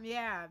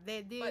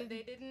 they did. but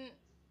they didn't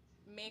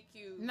make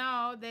you.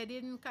 No, they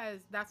didn't, cause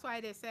that's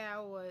why they say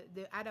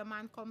the other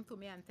man come to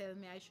me and tell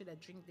me I should have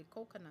drink the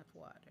coconut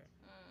water,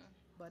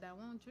 but I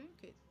won't drink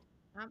it.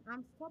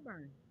 I'm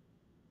stubborn.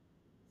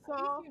 At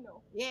least So you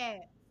know. yeah,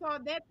 so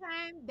that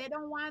time they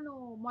don't want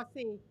to must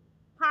say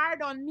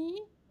hard on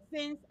me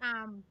since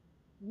I'm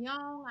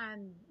young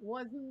and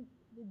wasn't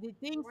the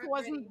things weren't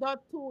wasn't ready. done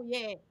too.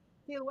 Yeah,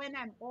 till when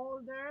I'm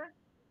older.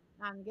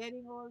 I'm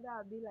getting older,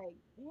 I'll be like,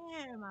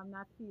 damn, I'm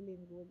not feeling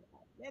good.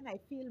 Then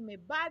I feel my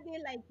body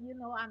like,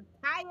 I'm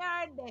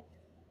tired.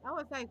 I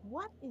was like,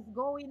 what is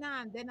going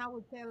on? Then I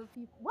would tell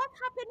people, what's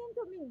happening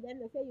to me?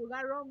 Then they say, you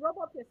got to rub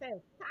up yourself.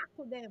 Talk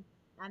to them.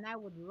 And I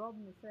would rub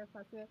myself.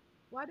 I say,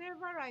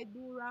 whatever I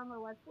do wrong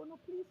or what, oh, no,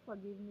 please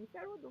forgive me.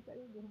 Ferudu,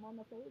 ferudu,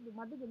 humana, ferudu,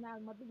 madugunal,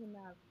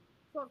 madugunal.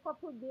 So a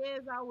couple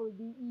days I will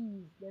be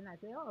eased. Then I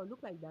say, oh,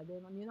 look like that.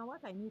 Then you know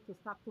what? I need to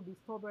stop to be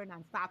stubborn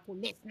and start to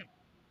listen.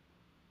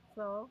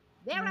 So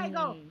there I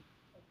go. Mm.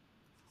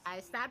 I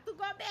start to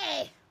go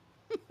back.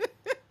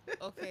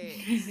 Okay,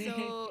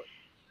 so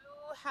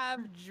you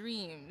have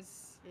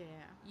dreams. Yeah.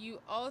 You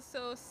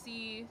also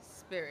see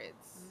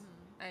spirits,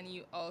 and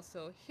you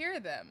also hear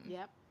them.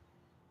 Yep.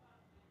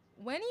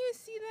 When you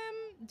see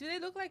them, do they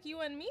look like you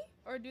and me,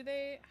 or do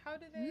they? How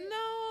do they?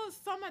 No,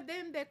 some of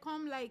them they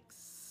come like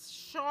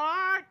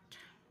short.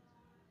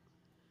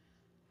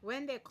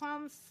 When they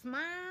come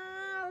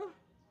smile,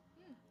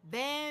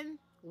 then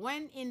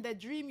when in the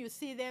dream you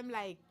see them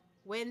like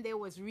when they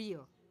was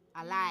real,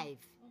 alive.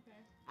 Okay.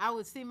 I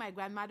would see my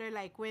grandmother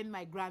like when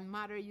my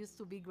grandmother used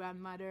to be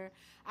grandmother.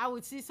 I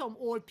would see some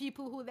old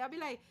people who they'll be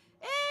like,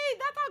 hey,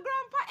 that's our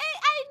grandpa. Hey,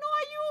 I know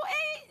you.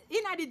 Hey.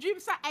 The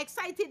dreams are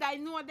excited. I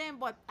know them,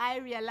 but I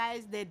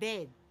realize they're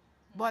dead.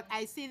 But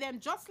I see them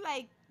just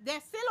like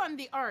they're still on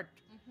the earth.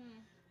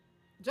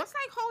 Just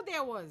like how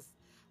there was.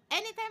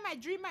 Anytime I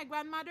dream my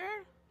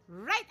grandmother,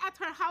 right at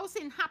her house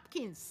in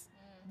Hopkins,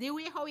 the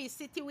way how he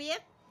situate,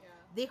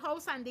 the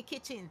house and the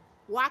kitchen,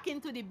 walking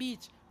to the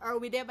beach or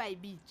we there by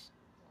beach.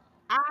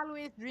 I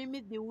always dream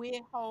it the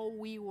way how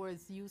we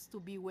was used to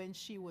be when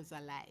she was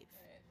alive.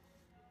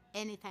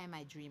 Anytime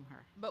I dream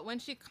her, But when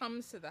she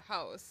comes to the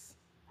house,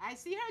 I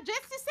see her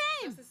just the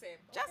same. just the same.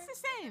 Just the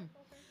same.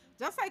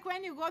 Just like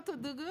when you go to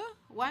Dugu,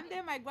 one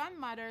day my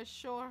grandmother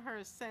showed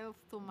herself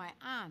to my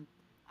aunt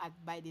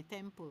by the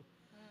temple.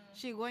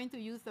 She going to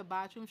use the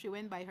bathroom. She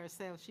went by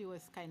herself. She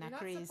was kind of You're not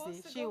crazy.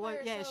 supposed to She go by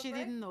was yourself, she right?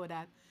 didn't know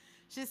that.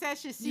 She said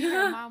she see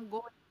her mom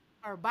going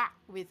her back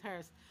with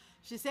hers.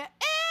 She said,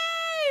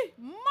 "Hey,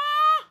 ma!"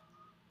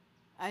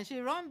 And she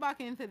run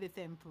back into the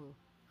temple.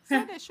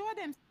 So they show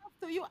themselves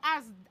to you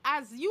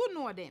as you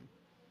know them.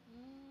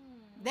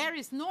 There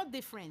is no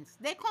difference.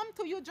 They come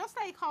to you just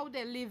like how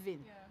they're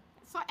living. Yeah.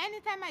 So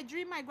anytime I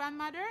dream my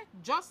grandmother,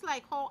 just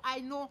like how I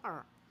know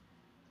her,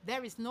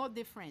 there is no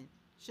difference.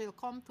 She'll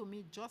come to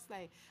me just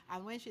like,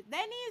 and when she,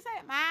 then he's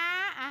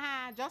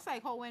like, just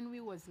like how when we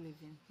was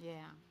living.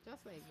 Yeah,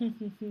 just like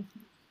that.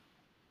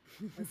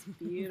 That's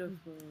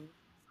beautiful.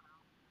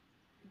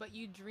 But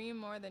you dream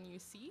more than you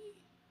see?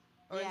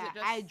 Or is Yeah, it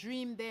just I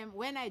dream them.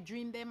 When I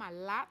dream them a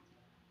lot,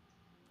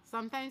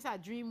 sometimes I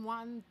dream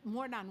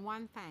more than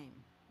one time.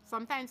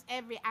 Sometimes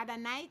every other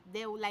night,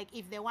 they will like,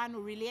 if they want to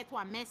relate to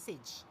a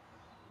message,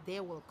 they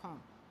will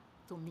come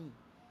to me.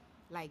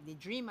 Like the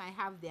dream I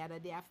have the other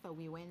day after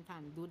we went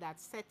and do that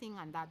setting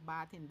and that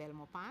bath in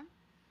Belmopan.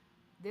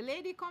 The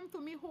lady come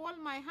to me, hold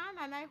my hand,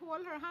 and I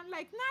hold her hand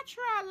like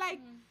natural,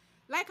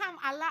 like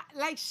I'm alive,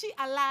 like she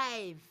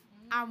alive.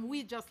 And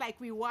we just like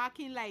we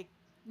walking like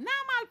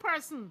normal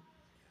person.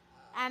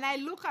 And I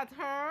look at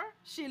her,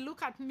 she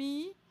look at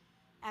me,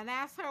 and I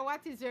ask her,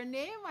 what is your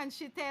name? And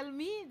she tell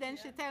me, then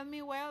she tell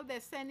me, well, they're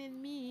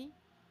sending me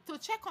to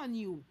check on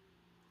you.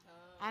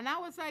 And I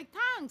was like,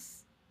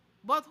 thanks.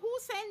 But who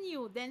sent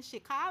you? Then she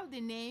called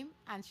the name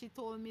and she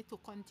told me to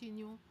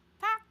continue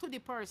talk to the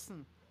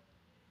person.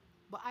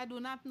 But I do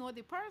not know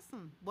the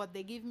person. But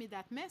they give me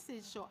that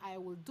message, so I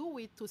will do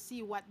it to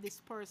see what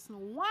this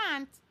person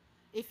want.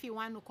 If he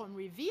want to come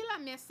reveal a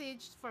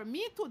message for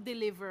me to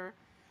deliver,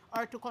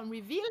 or to come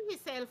reveal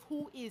himself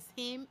who is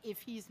him if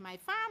he's my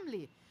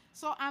family.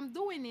 So I'm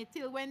doing it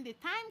till when the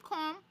time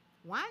come,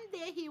 one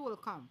day he will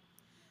come.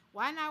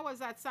 When I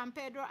was at San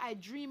Pedro, I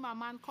dream a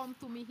man come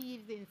to me.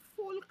 He's in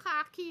full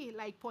khaki,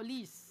 like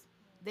police.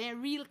 They're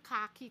real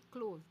khaki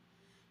clothes.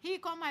 He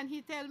come and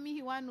he tell me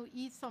he want to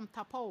eat some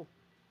tapo.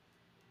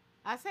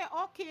 I say,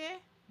 okay,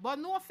 but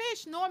no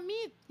fish, no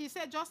meat. He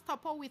said, just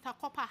tapo with a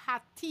cup of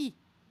hot tea.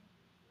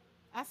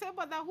 I said,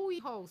 but that who he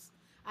house?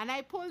 And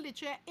I pull the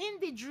chair in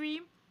the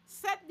dream,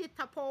 set the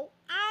tapo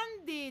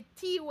and the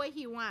tea where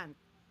he want.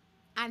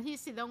 And he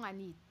sit down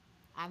and eat.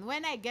 And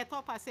when I get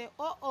up, I say,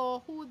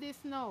 oh, who this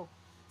now?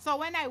 So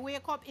when I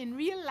wake up in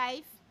real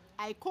life,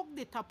 I cook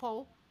the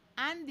tapo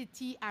and the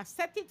tea and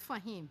set it for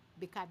him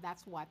because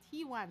that's what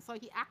he wants. So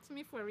he asked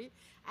me for it.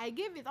 I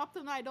give it. Up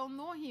to now, I don't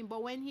know him.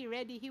 But when he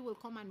ready, he will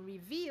come and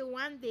reveal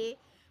one day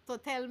to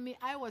tell me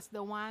I was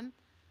the one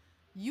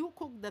you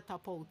cooked the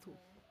tapo to.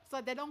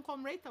 So they don't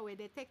come right away.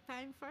 They take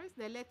time first.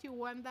 They let you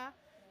wonder.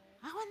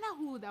 I wonder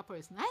who that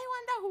person. I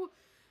wonder who.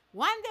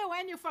 One day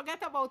when you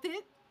forget about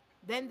it,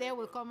 then they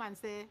will come and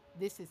say,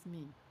 this is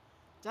me.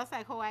 Just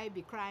like how I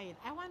be crying.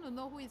 I want to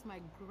know who is my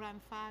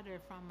grandfather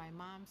from my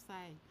mom's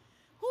side.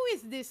 Who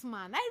is this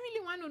man? I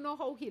really want to know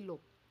how he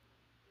look.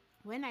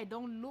 When I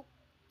don't look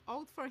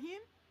out for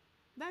him,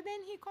 that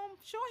then he come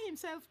show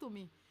himself to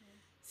me.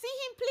 See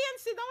him play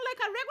and sit down like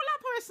a regular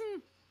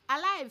person,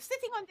 alive,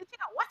 sitting on the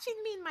chair, watching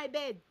me in my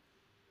bed.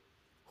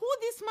 Who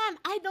this man?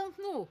 I don't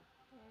know.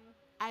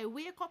 I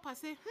wake up and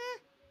say,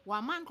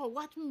 one man could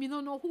watch me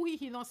don't know who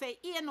he don't say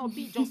A no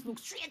B, just look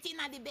straight in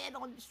at the bed,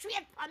 on straight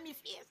on my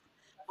face.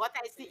 But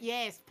I see,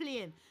 yes,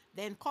 plain.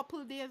 Then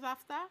couple days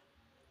after,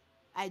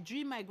 I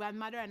dream my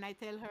grandmother and I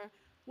tell her,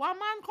 one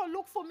man could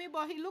look for me,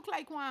 but he look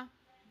like one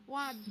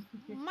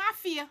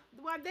mafia,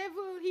 one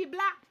devil, he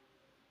black.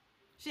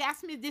 She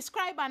asked me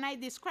describe and I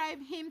describe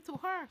him to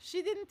her.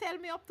 She didn't tell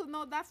me up to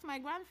now that's my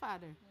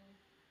grandfather.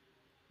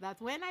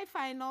 That when I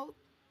find out,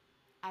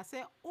 I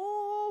say,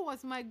 oh,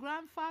 was my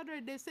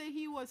grandfather. They say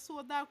he was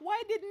so dark.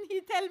 Why didn't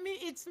he tell me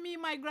it's me,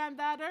 my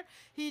granddaughter?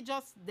 They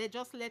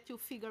just let you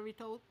figure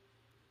it out.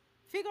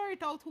 Figure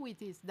it out who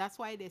it is. That's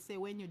why they say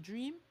when you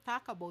dream,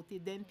 talk about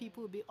it. Then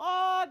people will be,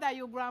 oh, that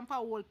your grandpa,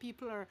 old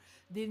people are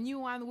the new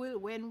one will,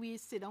 when we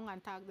sit down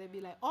and talk, they'll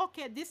be like,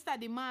 okay, this is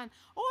the man.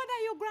 Oh,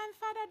 that your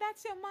grandfather,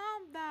 that's your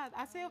mom, dad.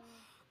 I say,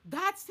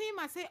 that's him.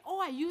 I say,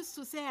 oh, I used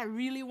to say I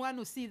really want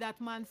to see that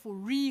man for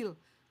real.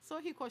 So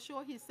he could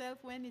show himself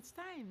when it's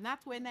time, not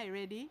when I'm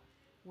ready,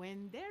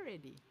 when they're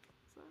ready.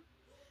 So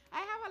I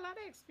have a lot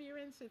of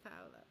experience with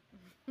all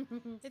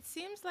that. It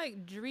seems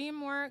like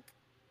dream work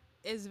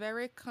is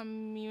very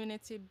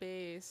community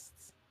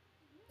based.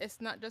 It's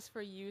not just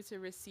for you to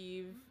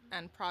receive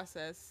and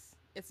process.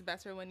 It's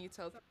better when you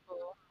tell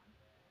people.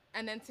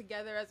 And then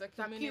together as a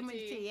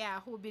community, yeah,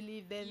 who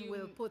believe then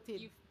will put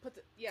it put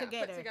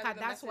together. the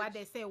That's what they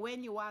message. say.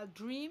 When you all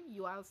dream,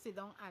 you all sit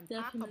down and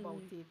talk about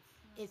Definitely. it.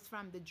 It's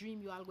from the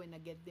dream you are going to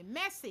get the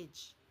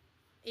message.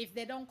 If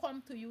they don't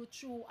come to you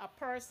through a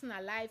person,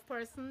 a live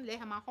person, let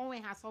him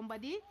have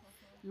somebody,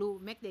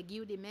 make they give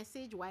you the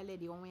message while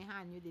they only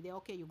hand you the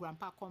okay, your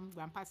grandpa come,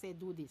 grandpa say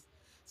do this.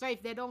 So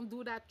if they don't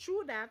do that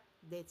through that,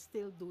 they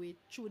still do it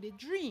through the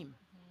dream.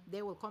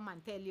 They will come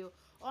and tell you,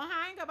 oh,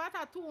 hang about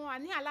a two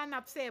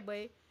and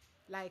boy.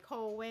 Like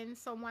how when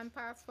someone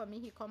passed for me,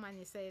 he come and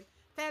he said,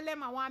 tell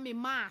them I want me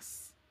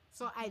mass.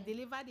 So I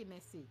deliver the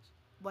message.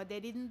 But they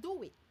didn't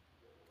do it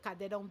because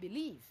they don't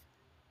believe.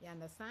 You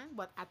understand?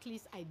 But at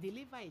least I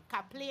deliver it.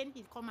 Plain,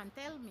 he come and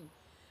tell me.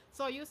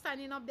 So you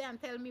standing up there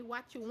and tell me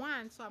what you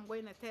want. So I'm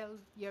going to tell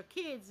your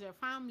kids, your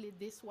family,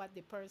 this what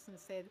the person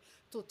said.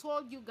 To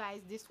told you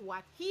guys this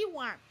what he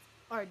want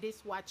or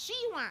this what she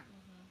want.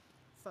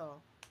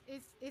 So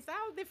it's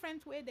all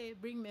different way they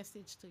bring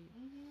message to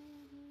you.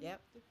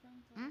 Yep.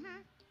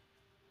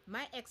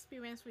 My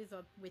experience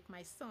with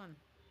my son,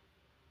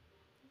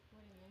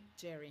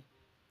 Jerry.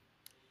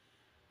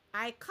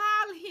 I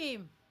call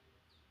him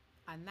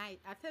at night.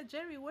 I tell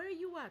Jerry, where are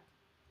you at?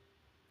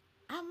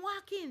 I'm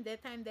walking.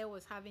 That time they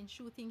was having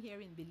shooting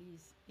here in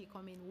Belize. He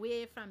coming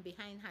way from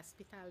behind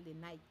hospital the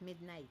night,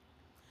 midnight.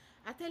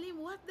 I tell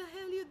him, what the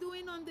hell you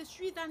doing on the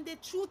street? And they're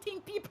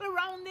shooting people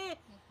around there.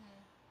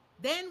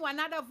 Then one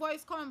other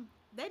voice come,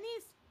 Dennis,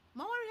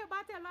 don't worry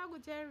about your lago,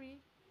 Jerry.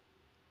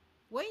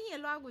 When he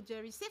ago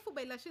Jerry, say for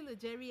Bella Shilla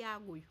Jerry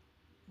ago.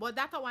 But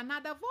that was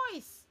another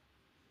voice.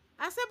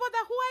 I said, but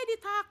who I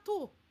did talk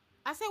to?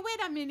 I said,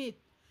 wait a minute.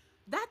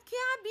 That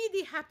can't be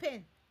the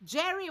happen.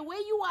 Jerry, where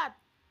you at?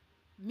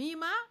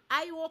 Mima,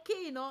 are you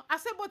okay, you know? I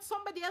said, but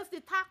somebody else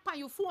did talk on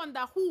your phone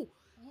that who?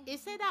 He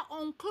said that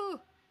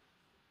uncle.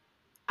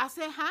 I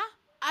said, huh?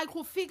 I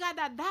could figure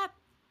that.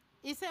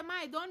 He said,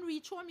 ma, don't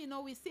reach home, you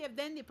know, we save.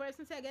 Then the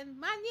person said again,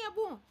 man, yeah,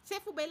 boom.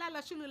 Sefu bela la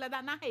shulula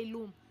da na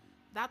helum.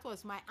 That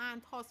was my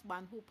aunt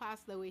husband who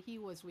passed away. He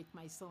was with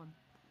my son.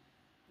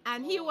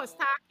 And he was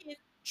talking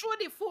through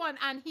the phone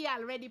and he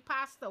already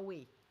passed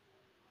away.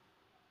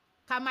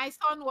 Cause my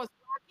son was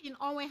walking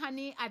Owen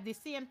Honey at the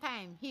same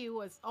time. He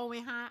was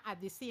Owen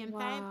at the same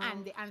time,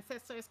 and the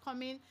ancestors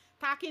coming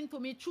talking to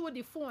me through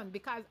the phone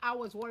because I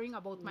was worrying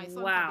about my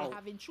son because they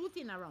having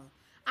shooting around.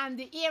 And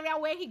the area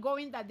where he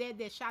going that day,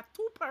 they shot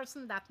 2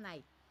 persons that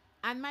night.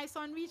 And my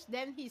son reached,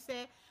 then he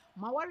said,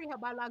 "Ma worry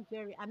about like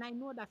Jerry." And I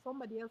know that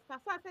somebody else. So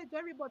I said,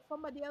 "Jerry, but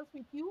somebody else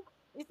with you?"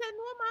 He said,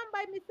 "No, man,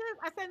 by myself."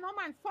 I said, "No,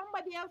 man,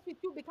 somebody else with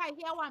you because I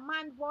hear one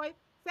man voice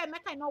say,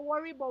 make I not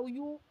worry about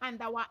you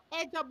and our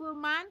edible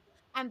man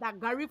and that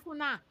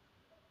Garifuna."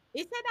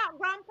 He said that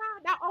grandpa,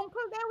 that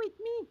uncle there with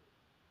me.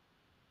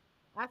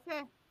 I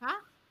said,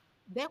 huh?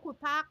 They could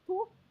talk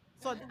too.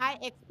 So I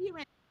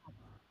experienced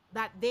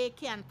that they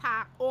can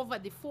talk over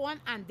the phone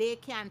and they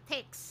can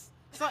text.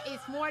 So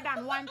it's more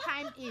than one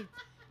time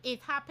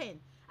it happened.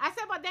 I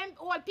said, but then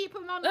old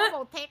people don't know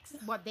about text,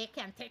 but they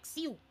can text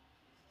you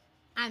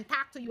and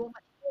talk to you over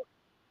the phone.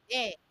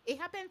 Yeah, it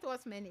happened to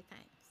us many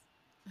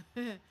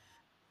times.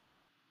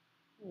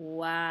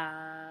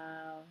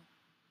 Wow.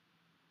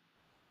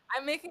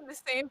 I'm making the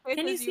same face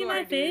Can you as see you my are,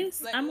 dude.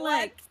 face? Like, I'm what?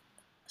 like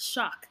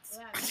shocked.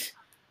 Yeah.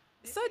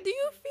 So do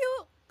you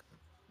feel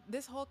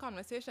this whole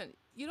conversation?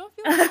 You don't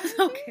feel crazy?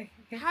 Okay.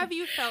 Have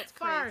you felt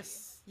crazy?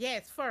 First.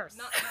 Yes, first.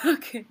 Not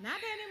Okay. Not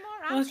anymore.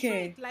 I'm Okay.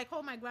 straight, like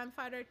how my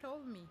grandfather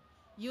told me.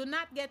 You're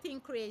not getting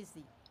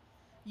crazy.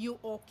 You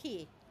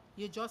okay.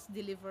 You just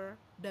deliver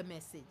the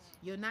message.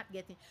 You're not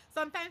getting.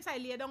 Sometimes I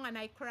lay down and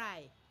I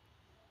cry.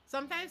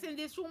 Sometimes in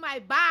this room I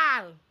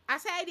bawl. I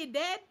say I did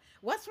dead.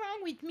 What's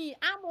wrong with me?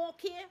 I'm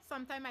okay.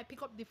 Sometimes I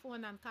pick up the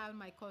phone and call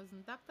my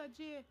cousin, Dr.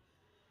 J.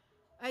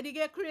 I did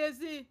get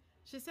crazy.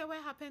 She said,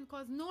 what happened?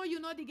 Cause no, you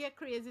know they get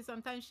crazy.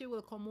 Sometimes she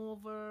will come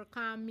over,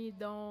 calm me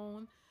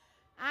down.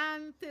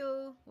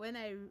 Until when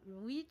I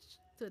reached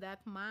to that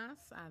mass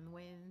and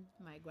when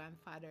my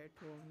grandfather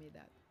told me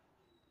that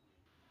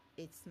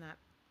it's not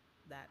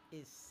that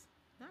is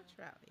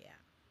natural, yeah.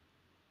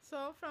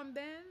 So from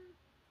then,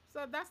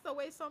 so that's the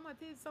way some of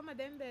it is. Some of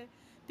them, the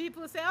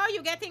people say, "Oh,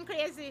 you're getting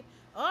crazy,"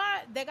 or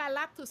they got a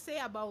lot to say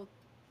about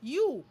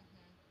you,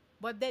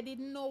 but they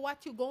didn't know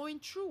what you're going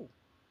through.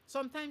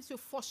 Sometimes you're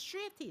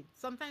frustrated.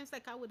 Sometimes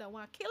like I would have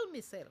want to kill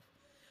myself,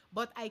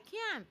 but I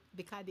can't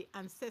because the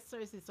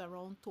ancestors is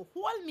around to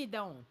hold me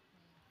down.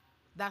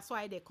 That's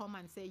why they come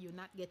and say you're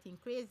not getting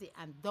crazy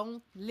and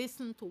don't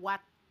listen to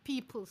what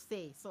people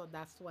say. So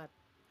that's what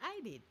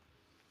I did.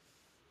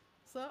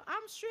 So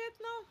I'm straight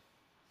now.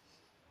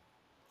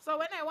 So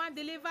when I want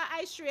deliver,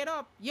 I straight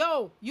up,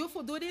 yo, you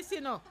for do this,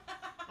 you know.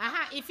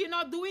 If you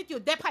not do it, you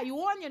depa you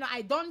on, you know.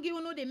 I don't give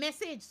you the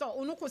message. So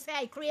unu could say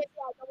I crazy,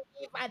 I don't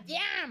give a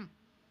damn.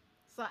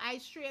 So I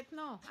straight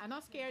now. I'm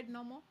not scared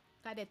no more.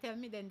 Cause they tell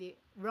me then they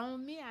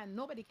round me and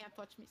nobody can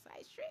touch me. So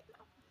I straight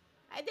now.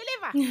 I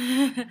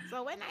deliver.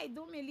 So when I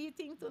do my little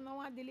thing to no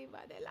one deliver,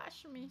 they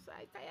lash me. So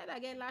I tired I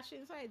get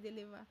lashing, so I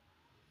deliver.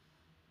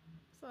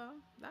 So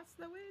that's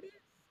the way it is.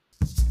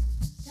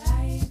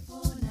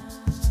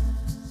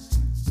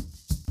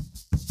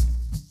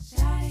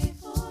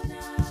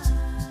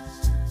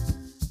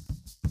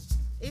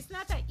 It's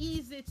not an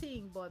easy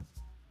thing, but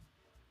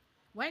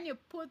when you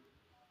put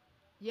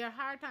your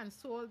heart and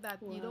soul that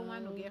you don't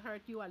want to get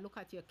hurt you and look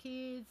at your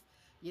kids,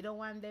 you don't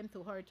want them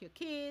to hurt your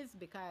kids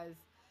because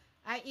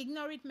I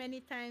ignore it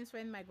many times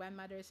when my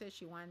grandmother says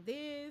she want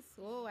this.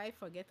 Oh, I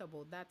forget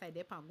about that. I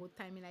depend on good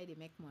timing. I they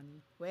make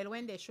money. Well,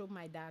 when they show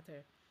my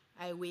daughter,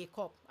 I wake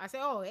up. I say,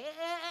 oh,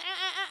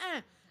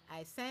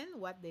 I send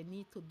what they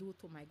need to do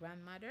to my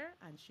grandmother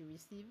and she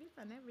receive it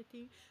and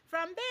everything.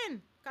 From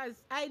then, because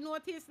I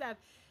noticed that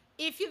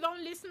if you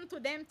don't listen to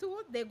them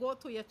too, they go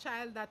to your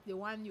child that the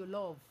one you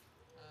love.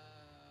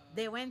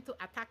 They went to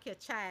attack your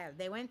child.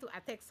 They went to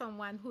attack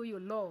someone who you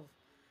love.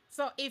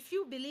 So if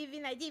you believe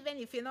in it, even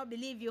if you don't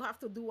believe, you have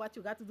to do what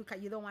you got to do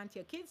because you don't want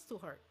your kids to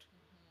hurt.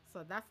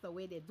 So that's the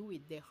way they do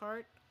it. They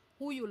hurt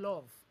who you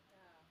love.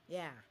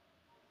 Yeah.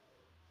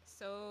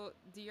 So,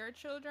 do your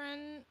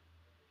children,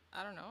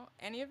 I don't know,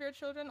 any of your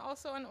children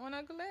also on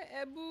Onagule?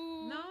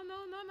 Ebu? No,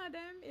 none of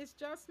them. It's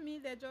just me.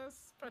 They're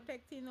just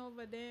protecting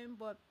over them.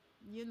 But,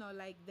 you know,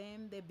 like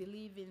them, they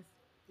believe in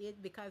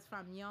it because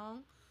from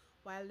young,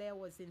 while they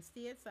was in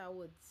States, I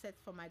would set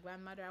for my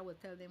grandmother, I would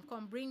tell them,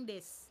 come bring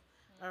this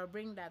or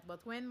bring that.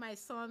 But when my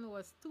son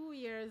was 2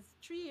 years,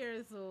 3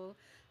 years old,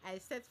 I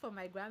set for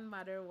my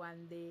grandmother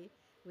one day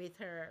with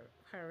her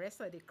rest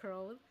of the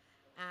crowd.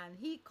 And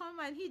he come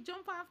and he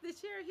jump off the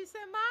chair. He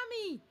said,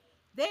 Mommy,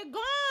 they're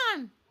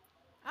gone.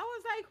 I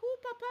was like, who,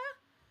 Papa?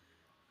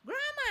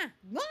 Grandma,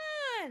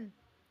 gone.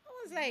 I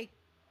was like,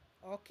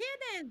 okay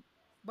then.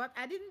 But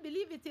I didn't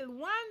believe it till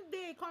one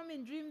day come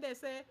in dream. They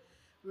say,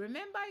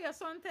 remember your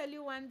son tell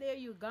you one day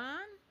you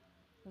gone?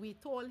 We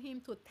told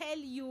him to tell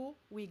you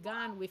we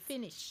gone, we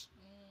finish.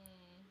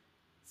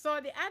 So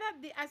the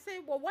other day, I said,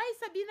 well, why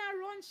Sabina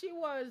run?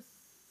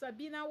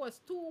 Sabina was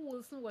 2,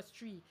 Wilson was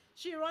 3.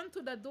 She run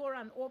to the door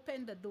and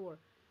opened the door.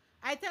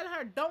 I tell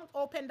her, don't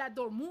open that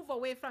door, move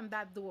away from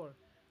that door.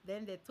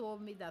 Then they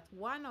told me that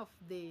one of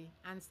the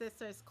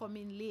ancestors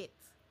coming late.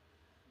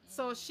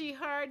 So she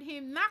heard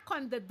him knock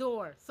on the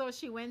door. So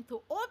she went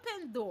to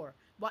open door.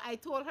 But I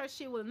told her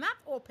she will not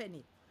open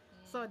it.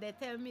 So they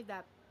tell me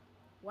that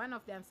one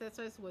of the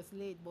ancestors was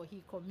late, but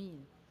he come in.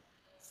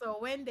 So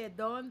when they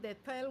done, they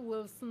tell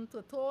Wilson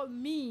to told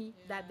me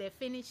that they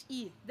finished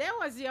it. They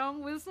was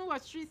young. Wilson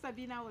was 3,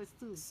 Sabina was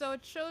 2. So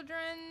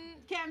children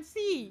Can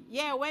see.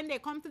 Yeah, when they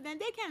come to them,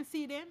 they can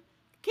see them.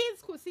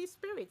 Kids could see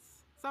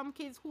spirits. Some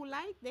kids who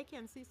like, they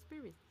can see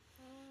spirits.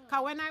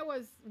 Because when I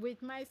was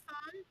with my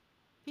son,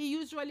 he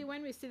usually,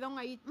 when we sit down,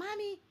 I eat,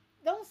 Mommy,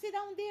 don't sit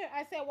down there.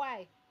 I say,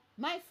 why?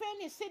 My friend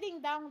is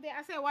sitting down there.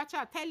 I say, watch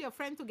out. Tell your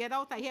friend to get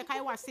out of here.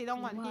 I was sit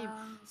down on him.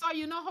 So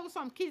you know how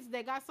some kids,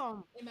 they got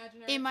some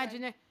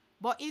imaginary.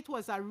 But it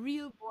was a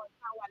real boy.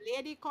 Our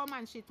lady come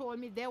and she told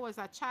me there was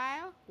a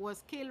child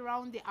was killed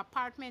around the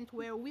apartment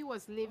where we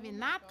was living,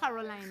 North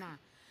Carolina.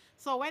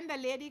 So when the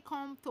lady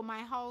come to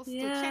my house to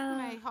check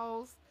my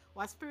house,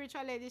 was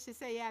spiritual lady, she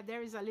said, yeah,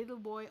 there is a little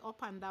boy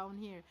up and down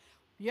here.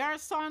 Your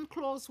son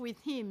close with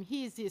him.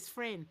 He's his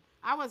friend.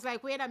 I was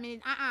like, wait a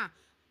minute.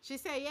 She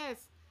said, yes.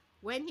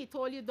 When he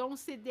told you don't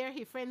sit there,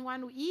 his friend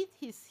want to eat,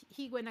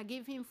 he gonna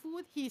give him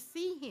food, he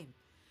see him.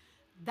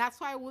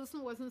 That's why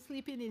Wilson wasn't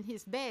sleeping in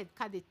his bed,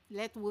 because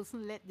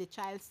Wilson let the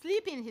child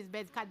sleep in his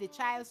bed, because the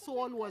child's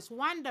soul was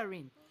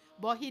wandering.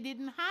 But he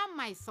didn't harm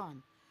my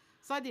son.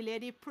 So the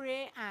lady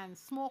pray and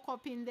smoke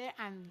up in there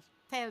and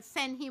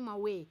send him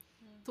away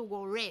to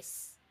go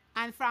rest.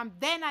 And from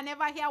then I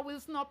never hear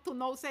Wilson up to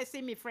no say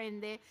see me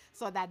friend there.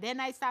 So that then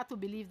I start to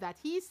believe that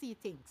he see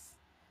things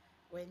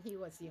when he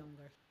was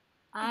younger.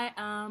 I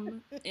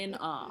am in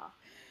awe.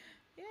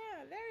 Yeah,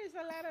 there is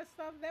a lot of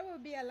stuff. There will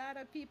be a lot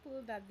of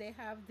people that they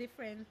have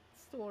different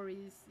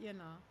stories,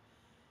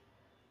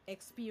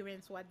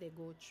 experience what they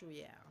go through.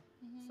 Yeah.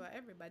 So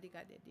everybody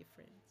got their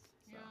difference.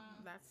 So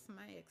that's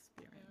my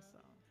experience. So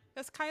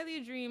Because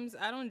Kylie dreams,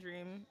 I don't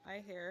dream.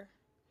 I hear.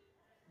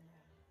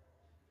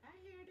 I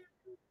hear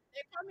them.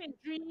 They come in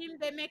dream.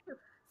 They make you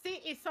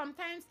see. It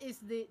sometimes it's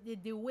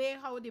the way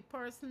how the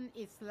person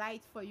is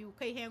light for you.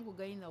 Kay hen go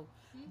going now.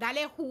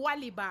 Dale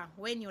huwali ba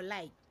when you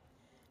light.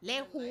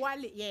 Le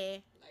huwali yeah.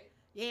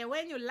 Yeah,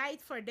 when you light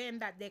for them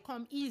that they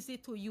come easy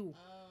to you.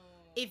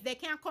 If they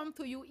can't come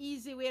to you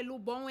easy way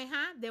lubon we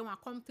ha, they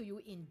want come to you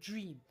in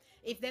dream.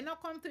 If they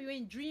not come to you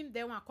in dream,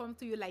 they want come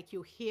to you like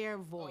you hear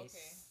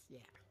voice. Yeah.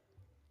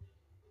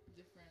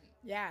 Different.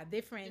 Yeah,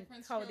 different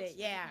how they strokes for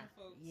yeah. different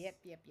folks.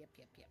 Yep.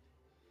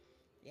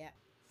 Yeah.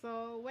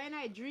 So when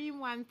I dream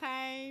one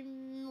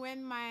time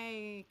when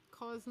my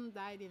cousin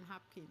died in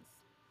Hopkins,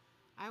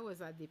 I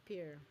was at the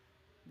pier.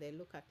 They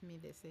look at me,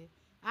 they say,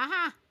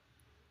 aha,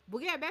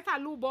 buge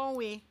better lubon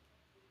way.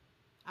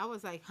 I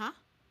was like, huh?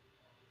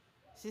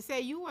 She said,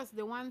 you was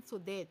the one to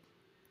dead.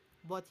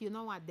 But you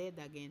know what, dead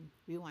again.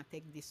 We want to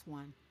take this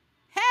one.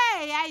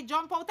 Hey, I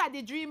jump out of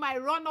the dream. I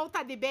run out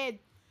of the bed.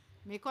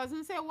 My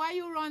cousin said, why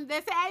you run? They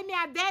say, I'm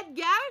a dead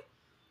girl.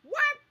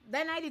 What?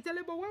 Then I tell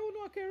her, but why you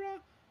not care?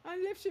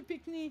 And left she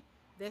pick me.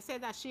 They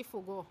said that she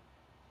forgot.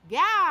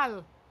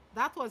 Girl,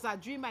 that was a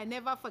dream I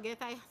never forget.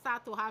 I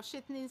start to have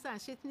shitnings.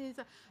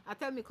 I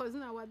tell my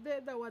cousin, I was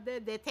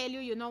dead. They tell you,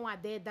 you know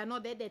what, dead. They're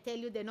not dead. They tell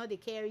you, they know they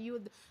care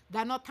you.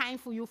 They're not time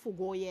for you to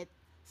go yet.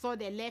 So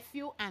they left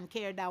you and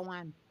care that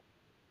one.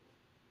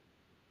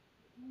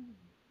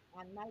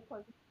 And my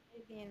cousin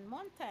lived in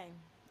Mountain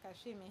because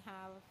she may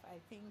have, I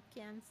think,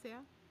 cancer.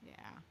 Yeah.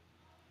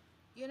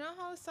 You know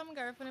how some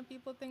Garifuna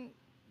people think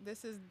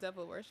this is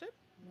devil worship?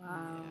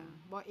 Wow. Yeah.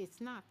 But it's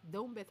not.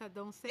 Don't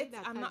say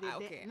that. I'm not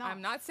 'cause okay. no.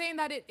 I'm not saying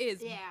that it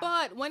is. Yeah.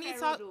 But when you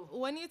talk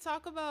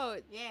Perudo.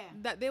 about Yeah.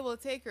 that they will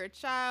take your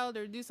child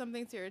or do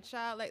something to your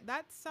child, like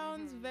that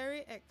sounds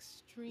very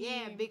extreme.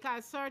 Yeah,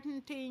 because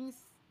certain things,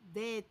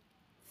 they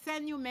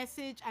send you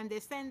message and they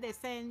send,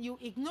 you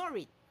ignore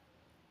it.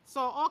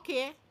 So,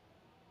 okay.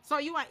 So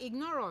you are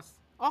ignore us.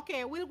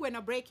 Okay, we're going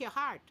to break your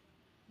heart.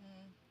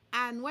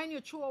 And when you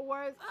throw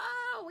words,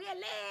 oh,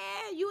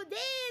 really? You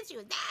this,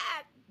 you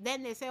that.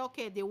 Then they say,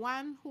 okay, the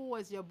one who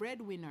was your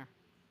breadwinner.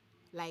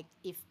 Like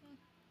if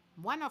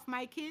one of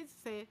my kids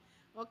say,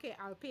 okay,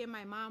 I'll pay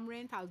my mom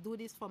rent, I'll do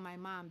this for my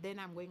mom, then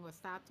I'm going to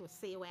start to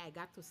say what I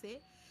got to say.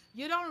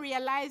 You don't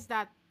realize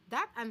that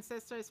that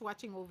ancestor is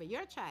watching over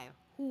your child,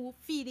 who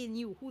feeding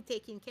you, who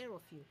taking care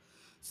of you.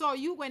 So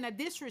you're going to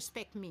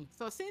disrespect me.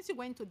 So since you're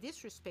going to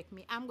disrespect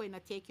me, I'm going to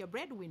take your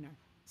breadwinner.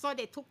 So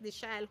they took the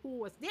child who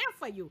was there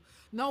for you.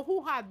 Now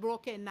who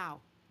heartbroken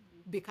now?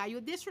 Because you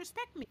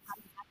disrespect me.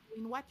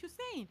 doing what you're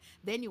saying.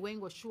 Then you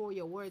went go show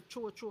your word,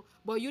 true.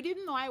 But you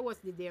didn't know I was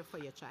there for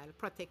your child,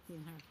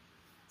 protecting her.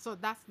 So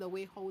that's the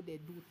way how they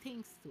do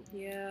things too.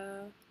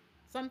 Yeah.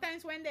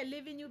 Sometimes when they're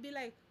living, you be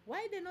like,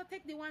 why they not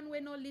take the one way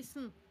no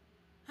listen?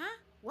 Huh?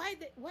 Why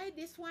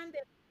this one?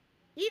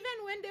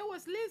 Even when they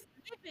was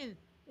living,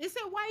 they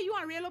say, why you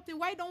are real up to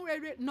why don't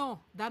we no,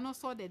 that's not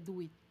how they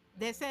do it.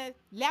 They say,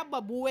 let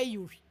babu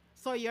you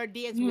so your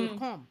days will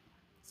come.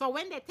 So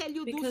when they tell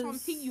you do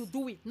something, you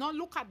do it. Not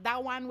look at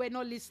that one where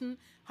no listen,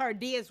 her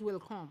days will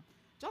come.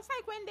 Just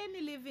like when they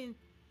me living.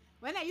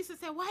 When I used to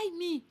say, why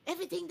me?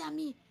 Everything that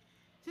me.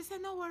 She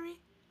said, no worry.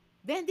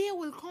 Then they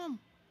will come.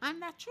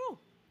 And that's true.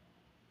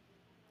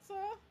 So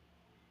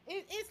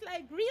it's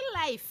like real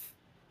life.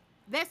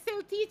 They're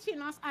still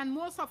teaching us, and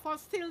most of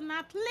us still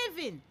not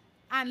living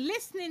and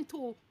listening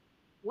to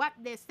what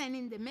they're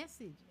sending the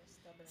message.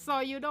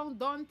 So you don't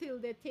till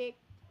they take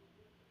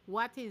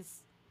what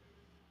is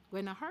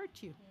going to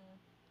hurt you.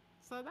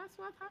 So that's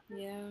what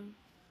happened. Yeah.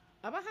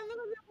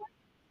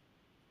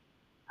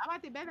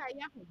 About the better,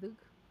 yeah.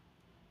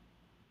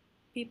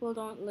 People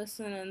don't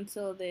listen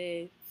until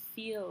they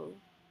feel.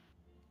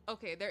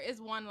 Okay, there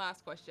is one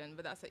last question,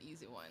 but that's an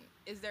easy one.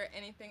 Is there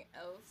anything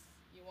else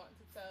you want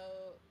to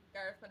tell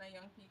Garifuna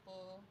young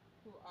people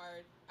who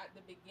are at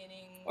the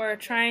beginning Or of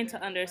their trying to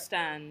journey?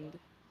 understand.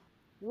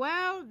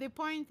 Well, the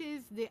point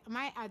is,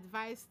 my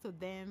advice to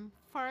them,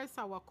 first,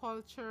 our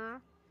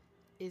culture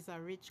is a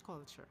rich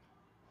culture.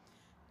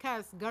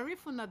 Because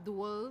Garifuna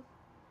dual,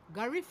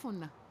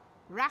 Garifuna,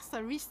 Rasa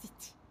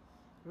Ristiti,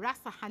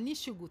 Rasa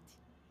Hanishuguti,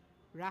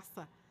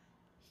 Rasa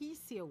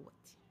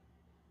Hisiawati,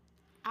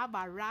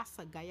 Aba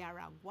Rasa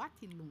Gayara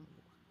Watilungu.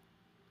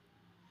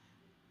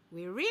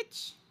 We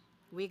rich,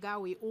 we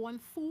got we own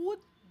food,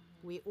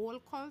 we own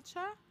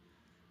culture,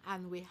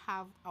 and we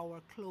have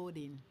our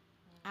clothing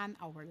and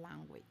our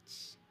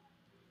language.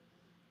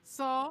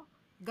 So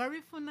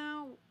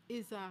Garifuna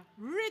is a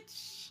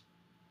rich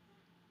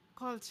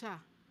culture.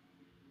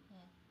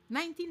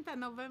 19th of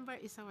November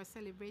is our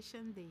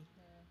celebration day.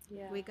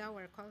 Yeah. We got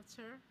our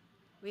culture,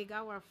 we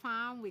got our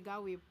farm, we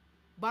got we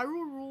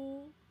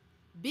baruru,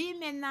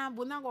 bimena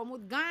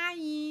bunagomut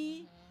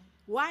ganyi,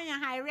 wanya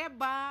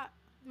haireba.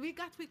 We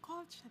got we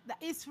culture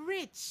that is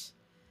rich.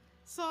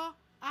 So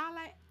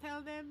I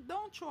tell them,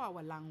 don't throw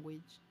our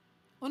language.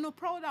 Uno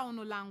proud of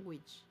our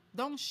language.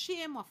 Don't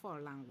shame of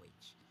our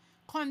language.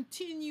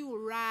 Continue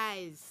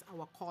rise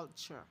our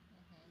culture,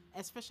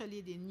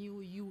 especially the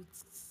new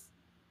youths,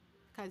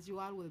 because you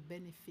all will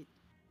benefit.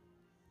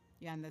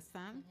 You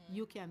understand?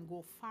 You can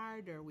go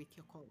farther with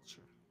your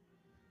culture.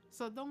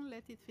 So don't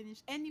let it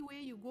finish. Anywhere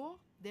you go,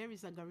 there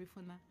is a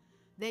Garifuna.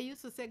 They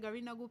used to say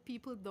Garinagu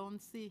people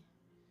don't see.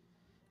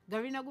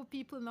 Garinagu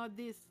people not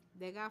this.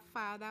 They got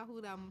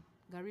fatherhood and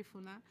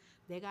Garifuna.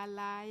 They got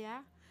liar.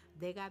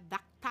 They got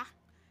doctor.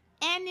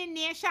 Any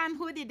nation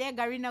who did their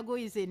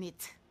Garinagu is in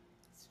it.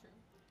 It's true.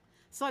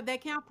 So they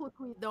can't put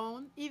we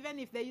down, even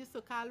if they used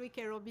to call we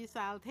Kerobi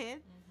Salthead.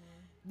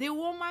 The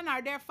woman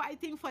are there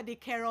fighting for the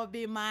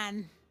Kerobi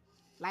man,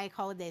 like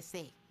how they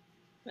say.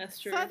 That's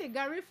true. So the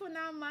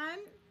Garifuna man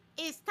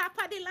is top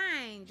of the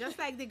line, just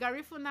like the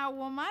Garifuna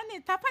woman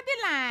is top of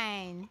the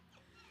line.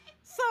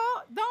 So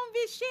don't be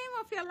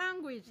ashamed of your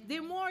language. The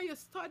more you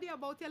study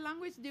about your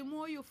language, the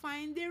more you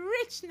find the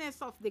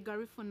richness of the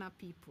Garifuna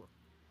people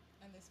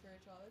And the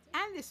spirituality?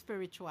 and the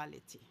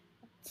spirituality.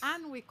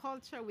 And we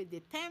culture with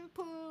the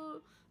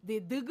temple,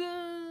 the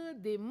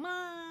dugu, the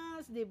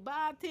mass, the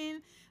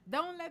bathing.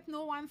 Don't let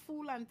no one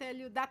fool and tell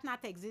you that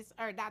not exists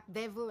or that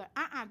devil.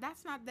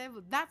 That's not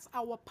devil. That's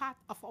our part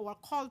of our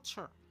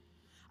culture.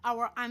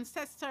 Our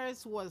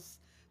ancestors was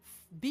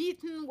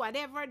beaten,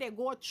 whatever they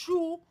go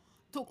through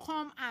to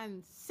come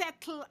and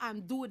settle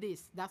and do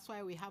this. That's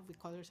why we have the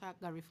culture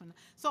Garifuna.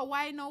 So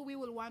why now we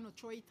will want to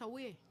throw it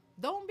away?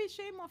 Don't be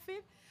ashamed of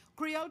it.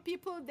 Creole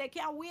people, they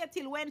can't wait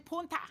till when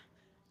punta.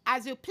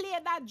 As you play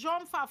that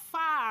drum for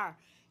far,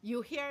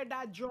 you hear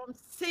that drum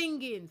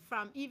singing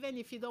from, even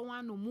if you don't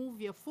want to move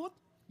your foot,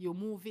 you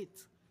move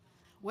it.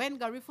 When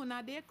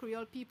Garifuna there,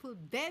 Creole people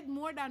dead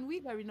more than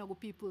we Garinago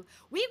people.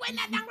 We went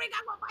that down, we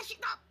go bash it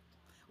up.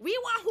 We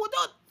want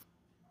hudud.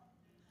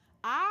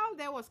 All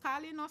they was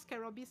calling us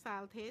Kerobi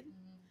Salthead.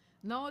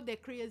 No, they're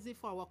crazy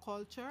for our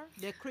culture.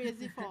 They're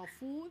crazy for our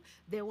food.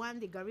 They want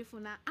the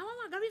Garifuna. I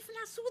want my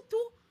Garifuna suit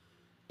too.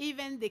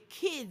 Even the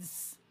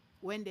kids,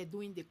 when they're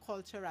doing the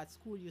culture at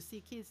school, you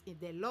see kids,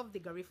 they love the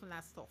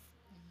Garifuna stuff.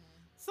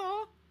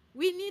 So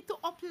we need to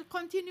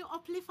continue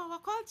uplift our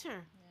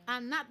culture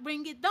and not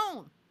bring it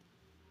down.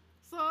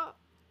 So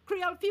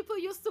Creole people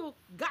used to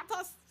got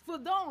us for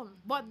down,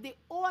 but the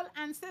old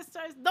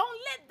ancestors don't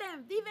let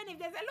them. Even if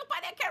they say, look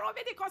at the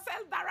Kerobi the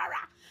Kosel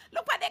Darara,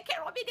 look at the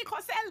Kerobi the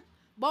Kosel,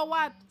 but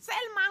what? Sell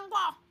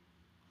mango.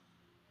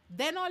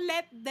 They don't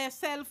let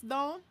themselves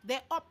down. They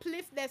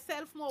uplift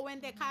themselves more when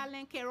they call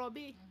them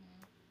Kerobi.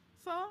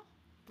 So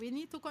we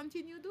need to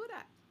continue to do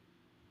that.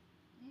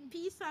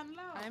 Peace and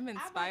love. I'm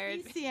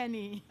inspired.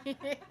 Siani.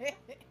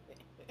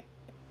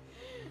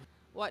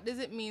 What does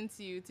it mean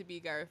to you to be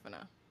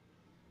Garifuna?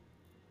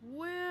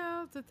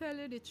 Well, to tell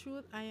you the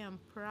truth, I am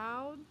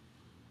proud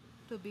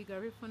to be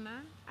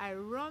Garifuna. I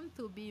run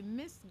to be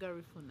Miss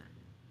Garifuna.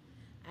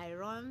 I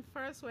run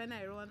first. When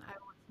I run, I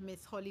was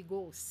Miss Holy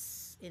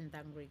Ghost in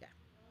Dangriga.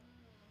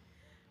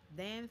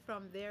 Then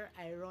from there,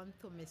 I run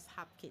to Miss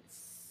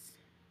Hopkins.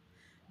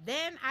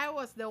 Then I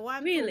was the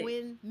one to Really?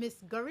 win Miss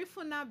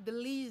Garifuna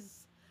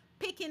Belize,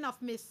 picking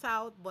of Miss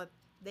South, but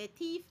they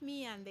thief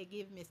me and they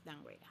give Miss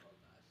Dangriga.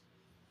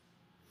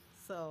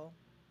 So,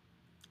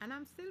 and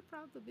I'm still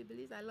proud to be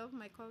Belize. I love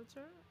my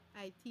culture.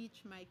 I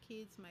teach my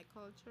kids my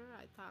culture.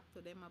 I talk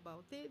to them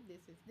about it.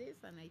 This is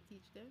this, and I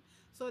teach them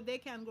so they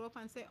can grow up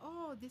and say,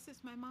 "Oh, this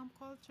is my mom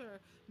culture."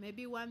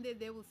 Maybe one day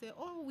they will say,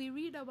 "Oh, we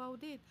read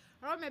about it,"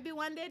 or maybe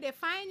one day they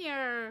find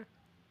your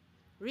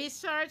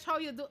research how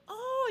you do.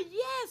 Oh,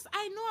 yes,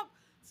 I know.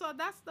 So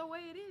that's the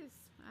way it is,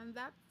 and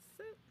that's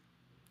it.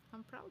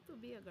 I'm proud to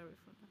be a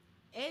Garifuna.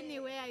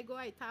 Anywhere I go,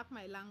 I talk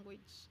my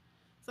language.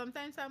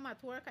 Sometimes I'm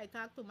at work, I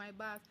talk to my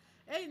boss.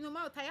 Hey, no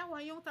matter taya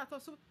wanyong tato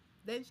so.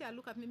 Then she'll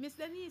look at me, Miss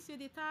Denise, you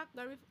did talk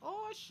Garif.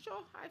 Oh,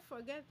 sure, I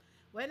forget.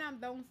 When I'm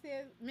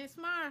downstairs, Miss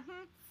Mar,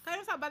 can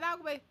you say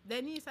Badagwe?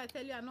 Denise, I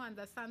tell you, I don't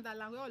understand that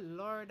language. Oh,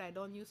 Lord, I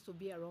don't used to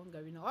be around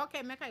Garino.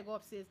 Okay, make I go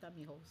upstairs to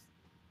my house.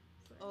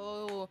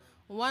 Oh,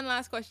 one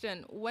last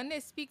question. When they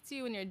speak to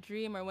you in your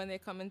dream or when they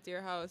come into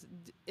your house,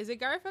 is it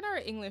Garifuna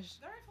or English?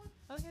 Garifuna.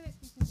 Okay, they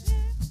speak to you.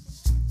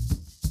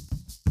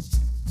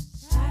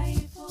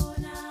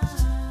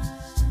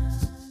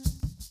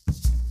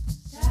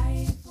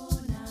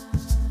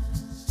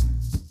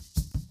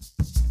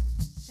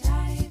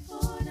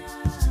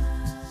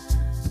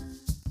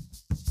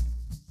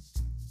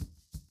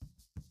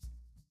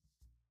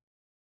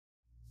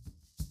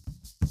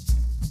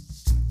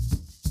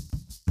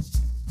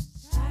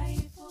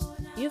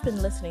 You've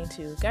been listening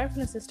to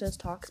Garifuna Sisters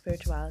Talk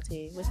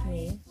Spirituality with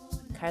me,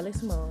 Kylie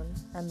Simone,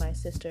 and my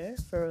sister,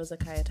 Feroza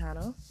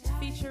Cayetano.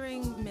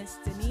 Featuring Miss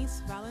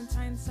Denise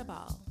Valentine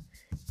Sabal.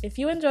 If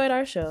you enjoyed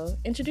our show,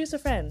 introduce a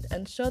friend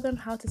and show them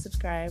how to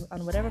subscribe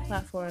on whatever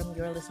platform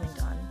you're listening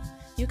on.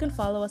 You can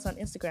follow us on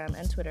Instagram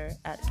and Twitter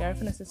at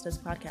Garifuna Sisters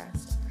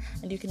Podcast,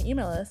 and you can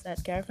email us at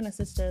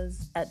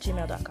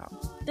garifunasisters@gmail.com.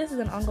 This is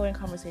an ongoing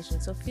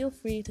conversation, so feel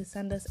free to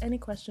send us any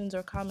questions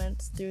or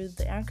comments through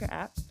the Anchor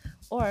app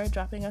or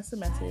dropping us a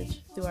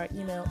message through our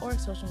email or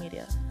social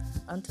media.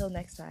 Until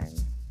next time,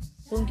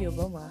 Bungyo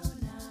Boma.